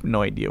like, I have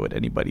no idea what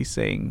anybody's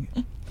saying.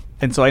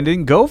 And so I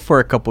didn't go for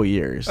a couple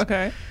years.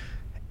 Okay.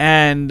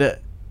 And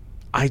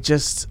I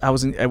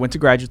went to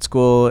graduate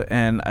school,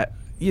 and I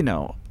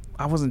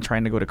wasn't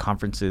trying to go to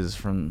conferences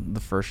from the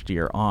first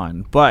year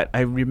on, but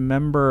I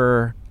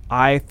remember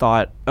I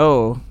thought,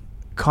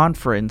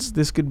 conference,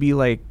 this could be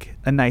like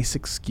a nice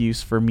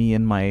excuse for me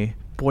and my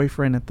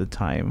boyfriend at the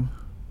time.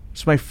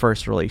 It's my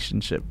first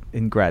relationship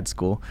in grad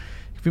school.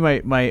 It could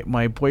be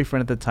my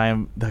boyfriend at the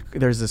time.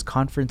 There's this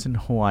conference in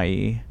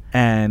Hawaii,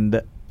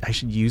 and I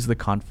should use the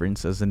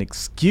conference as an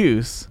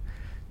excuse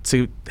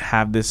to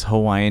have this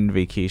Hawaiian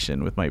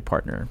vacation with my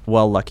partner.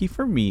 Well, lucky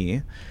for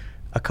me,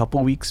 a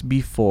couple weeks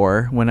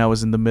before, when I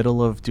was in the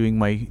middle of doing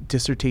my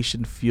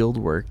dissertation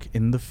fieldwork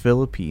in the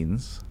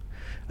Philippines,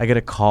 I get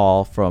a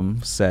call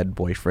from said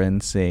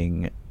boyfriend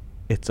saying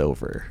it's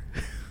over.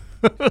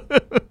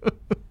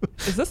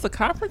 Is this the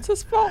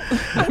conference's fault?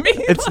 I mean,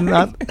 it's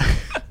not.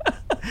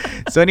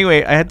 So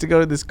anyway, I had to go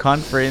to this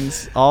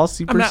conference, all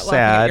super I'm not sad.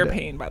 laughing at your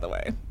pain, by the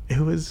way.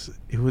 It was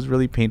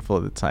really painful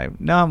at the time.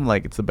 Now I'm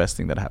like, it's the best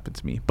thing that happened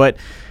to me. But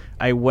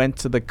I went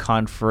to the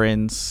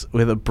conference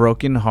with a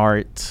broken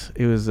heart.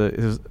 It was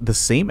the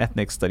same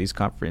ethnic studies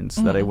conference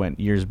that I went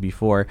years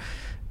before,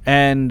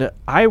 and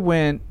I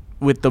went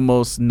with the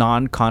most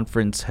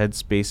non-conference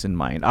headspace in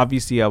mind.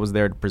 Obviously, I was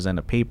there to present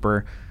a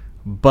paper,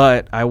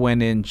 but I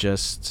went in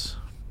just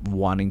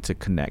wanting to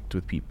connect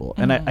with people.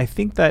 And I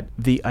think that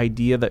the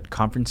idea that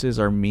conferences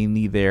are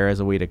mainly there as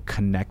a way to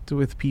connect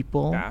with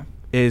people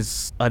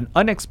is an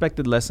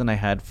unexpected lesson I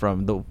had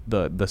from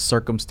the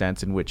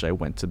circumstance in which I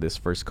went to this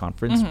first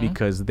conference,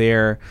 because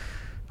there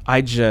I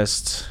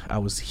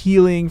was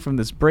healing from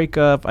this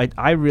breakup.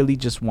 I really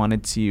just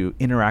wanted to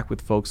interact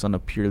with folks on a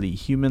purely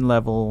human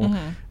level,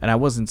 and I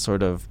wasn't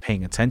sort of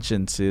paying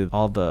attention to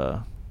all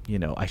the,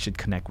 I should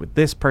connect with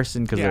this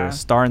person because they're a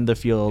star in the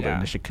field,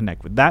 and I should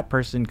connect with that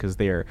person because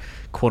they're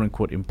quote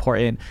unquote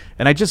important.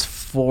 And I just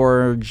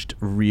forged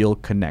real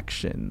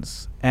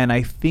connections. And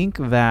I think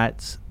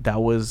that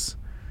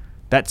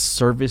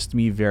serviced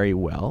me very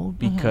well,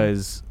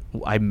 because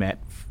I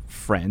met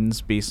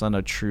friends based on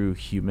a true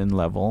human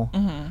level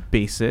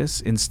basis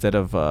instead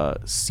of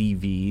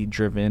CV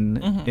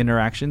driven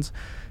interactions.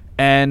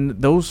 And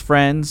those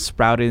friends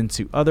sprouted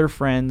into other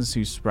friends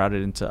who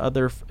sprouted into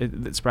other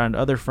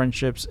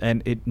friendships,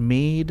 and it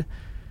made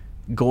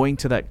going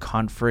to that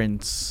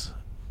conference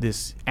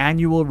this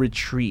annual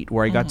retreat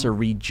where I got to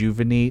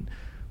rejuvenate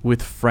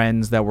with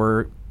friends that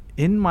were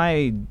in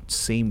my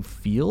same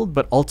field,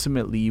 but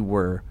ultimately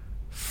were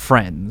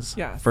friends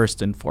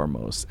first and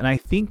foremost. And I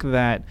think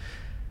that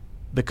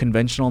the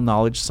conventional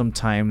knowledge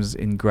sometimes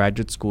in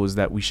graduate school is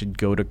that we should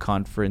go to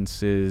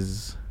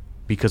conferences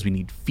because we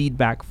need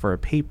feedback for a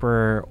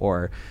paper,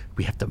 or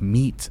we have to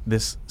meet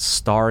this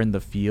star in the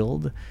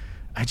field.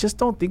 I just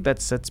don't think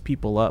that sets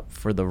people up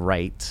for the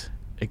right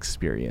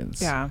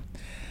experience. Yeah.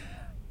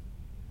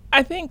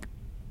 I think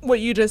what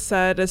you just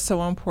said is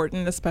so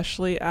important,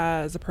 especially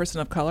as a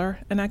person of color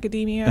in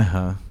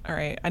academia. All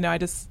right. I know I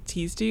just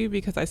teased you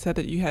because I said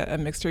that you had a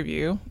mixed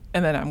review,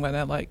 and then I'm going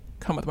to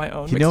come with my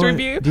own mixed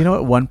review. Do you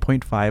know what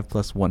 1.5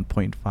 plus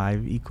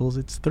 1.5 equals?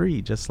 It's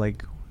 3, just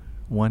like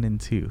 1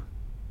 and 2.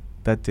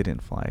 That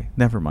didn't fly.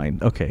 Never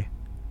mind. Okay.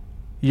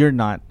 You're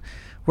not.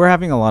 We're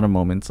having a lot of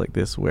moments like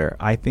this where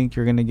I think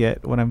you're going to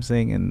get what I'm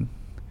saying, and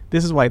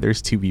this is why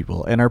there's 2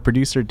 people. And our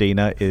producer,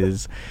 Dana,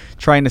 is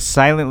trying to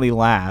silently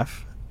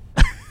laugh.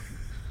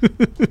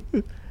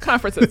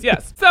 Conferences,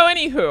 yes. So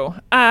anywho,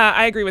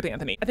 I agree with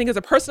Anthony. I think as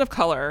a person of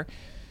color,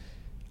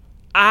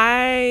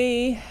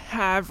 I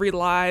have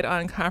relied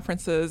on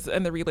conferences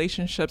and the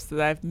relationships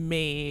that I've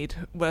made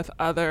with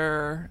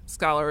other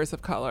scholars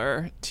of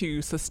color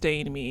to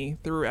sustain me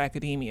through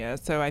academia.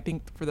 So I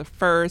think for the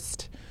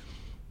first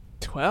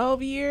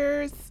 12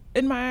 years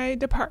in my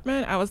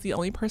department, I was the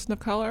only person of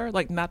color,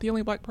 not the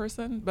only Black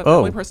person, but the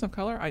only person of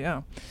color. I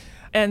am.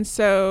 And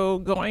so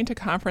going to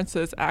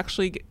conferences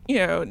actually,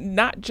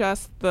 not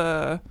just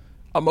the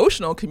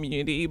emotional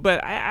community,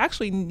 but I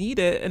actually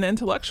needed an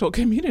intellectual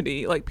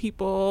community, like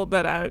people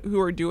who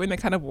are doing the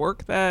kind of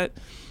work that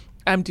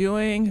I'm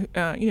doing,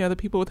 the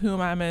people with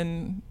whom I'm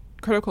in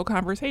critical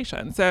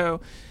conversation. So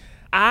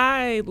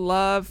I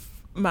love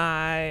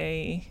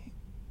my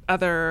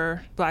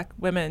other Black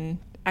women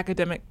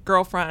academic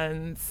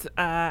girlfriends,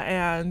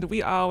 and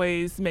we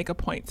always make a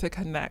point to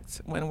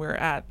connect when we're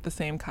at the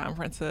same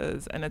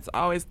conferences, and it's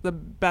always the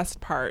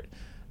best part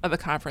of the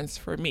conference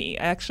for me.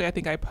 Actually, I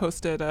think I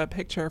posted a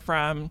picture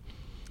from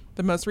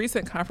the most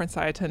recent conference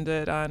I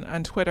attended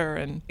on Twitter,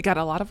 and it got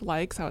a lot of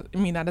likes. I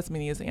mean, not as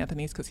many as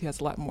Anthony's because he has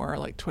a lot more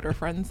Twitter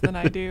friends than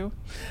I do.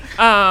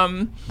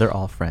 They're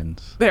all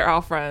friends. They're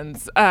all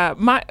friends. I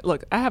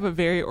have a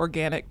very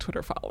organic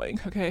Twitter following.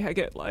 Okay, I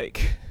get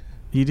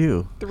You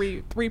do?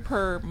 Three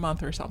per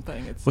month or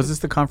something. Was this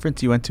the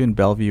conference you went to in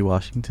Bellevue,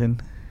 Washington?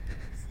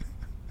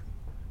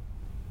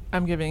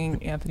 I'm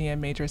giving Anthony a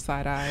major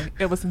side eye.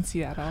 It was in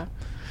Seattle,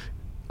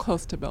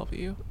 close to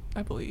Bellevue,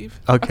 I believe.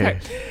 Okay.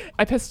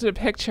 I posted a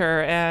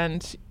picture,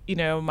 and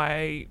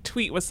my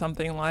tweet was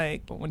something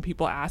like, when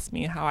people ask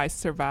me how I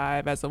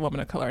survive as a woman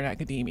of color in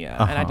academia,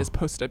 and I just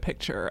posted a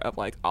picture of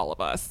all of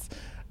us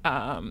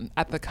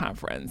at the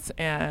conference.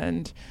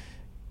 And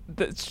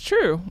that's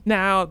true.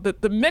 Now,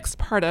 the mixed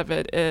part of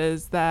it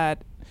is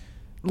that,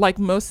 like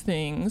most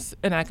things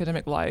in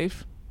academic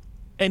life,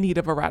 in need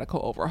of a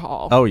radical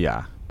overhaul. Oh,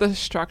 yeah. The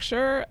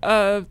structure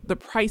of the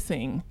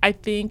pricing, I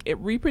think it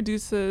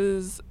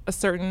reproduces a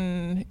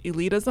certain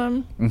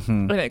elitism,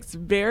 and it's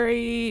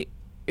very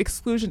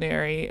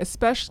exclusionary,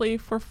 especially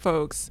for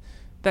folks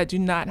that do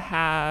not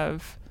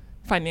have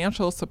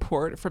financial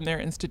support from their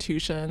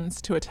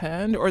institutions to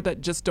attend, or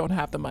that just don't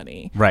have the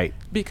money. Right.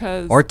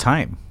 Or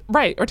time.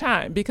 Right, or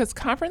time. Because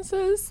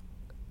conferences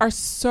are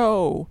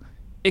so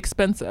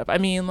expensive. I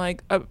mean,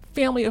 like a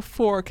family of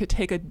 4 could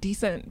take a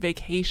decent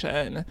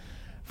vacation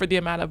for the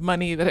amount of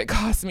money that it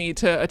costs me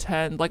to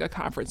attend like a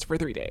conference for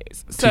 3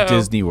 days. To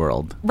Disney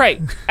World.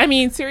 Right. I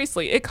mean,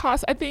 seriously, it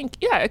costs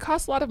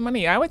a lot of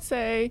money. I would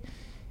say,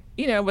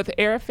 with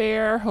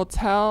airfare,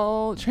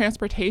 hotel,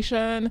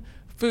 transportation,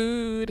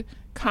 food,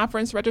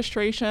 conference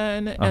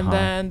registration, and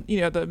then,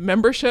 the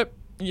membership,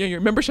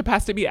 your membership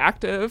has to be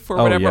active for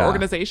whatever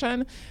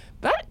organization.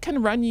 That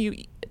can run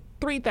you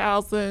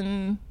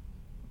 $3,000,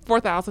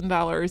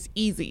 $4,000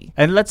 easy.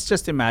 And let's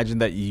just imagine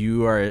that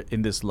you are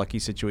in this lucky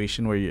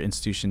situation where your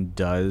institution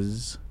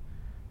does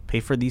pay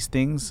for these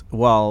things,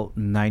 while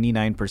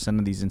 99%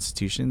 of these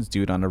institutions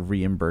do it on a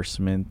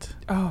reimbursement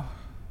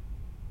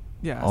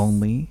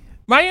only.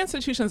 My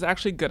institution is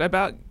actually good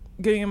about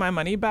getting my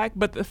money back,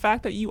 but the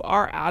fact that you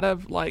are out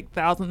of like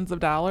thousands of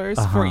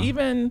dollars for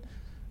even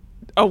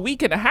a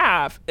week and a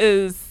half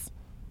is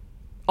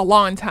a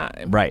long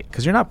time. Right,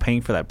 because you're not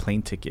paying for that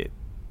plane ticket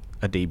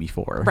a day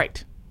before.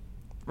 Right.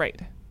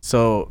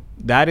 So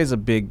that is a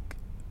big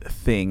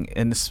thing.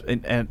 And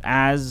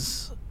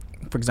as,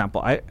 for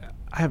example, I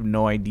have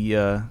no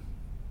idea.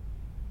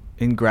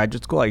 In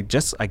graduate school, I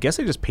guess I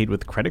just paid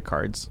with credit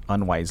cards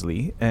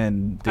unwisely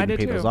and didn't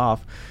pay those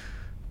off.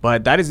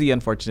 But that is the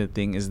unfortunate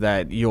thing, is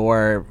that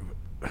your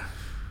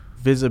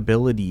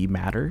visibility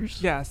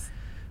matters. Yes.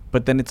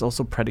 But then it's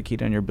also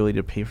predicated on your ability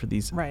to pay for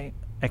these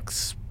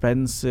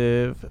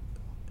expensive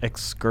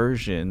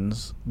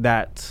excursions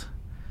that,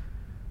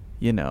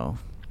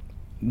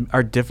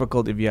 are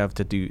difficult if you have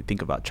to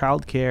think about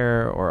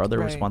childcare or other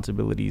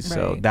responsibilities.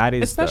 So that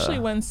is especially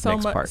when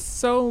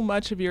so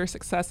much of your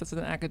success as an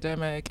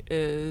academic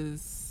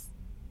is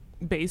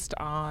based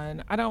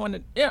on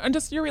and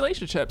just your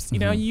relationships.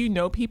 You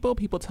know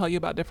people tell you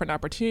about different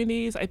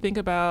opportunities. I think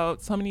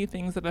about so many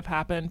things that have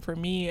happened for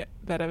me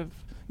that have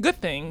good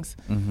things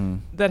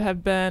that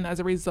have been as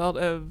a result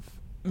of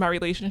my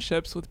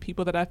relationships with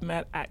people that I've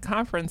met at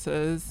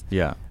conferences.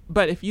 Yeah.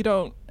 But if you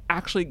don't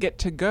actually get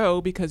to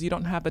go because you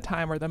don't have the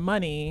time or the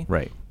money,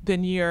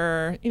 then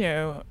you're,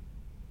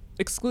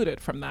 excluded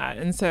from that.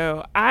 And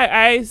so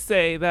I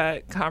say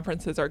that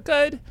conferences are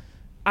good,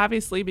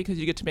 obviously, because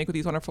you get to make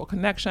these wonderful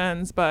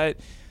connections,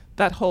 but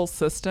that whole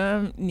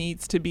system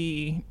needs to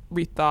be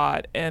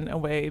rethought in a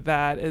way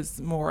that is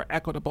more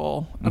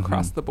equitable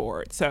across the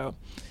board. So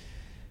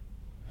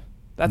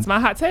that's my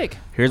hot take.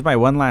 Here's my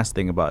one last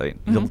thing about it.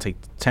 It'll take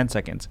 10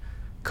 seconds.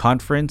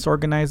 Conference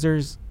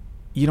organizers,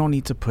 you don't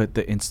need to put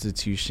the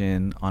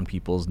institution on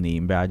people's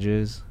name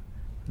badges.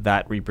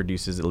 That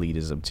reproduces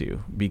elitism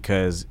too.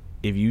 Because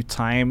if you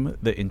time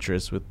the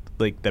interest with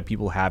that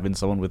people have in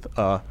someone with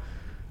a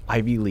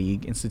Ivy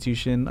League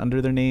institution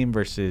under their name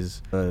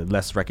versus a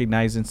less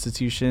recognized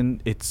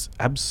institution, it's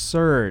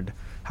absurd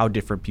how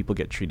different people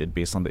get treated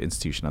based on the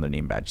institution on their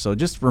name badge. So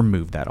just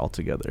remove that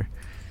altogether.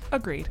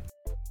 Agreed.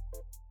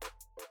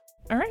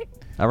 All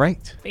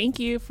right. Thank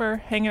you for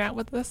hanging out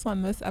with us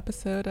on this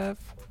episode of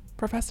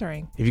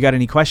Professoring. If you got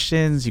any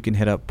questions, you can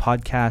hit up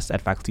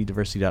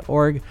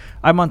podcast@facultydiversity.org.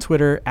 I'm on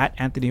Twitter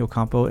 @Anthony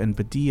Ocampo, and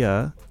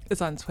Badia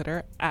is on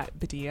Twitter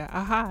 @Badia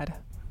Ahad.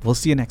 We'll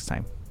see you next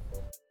time.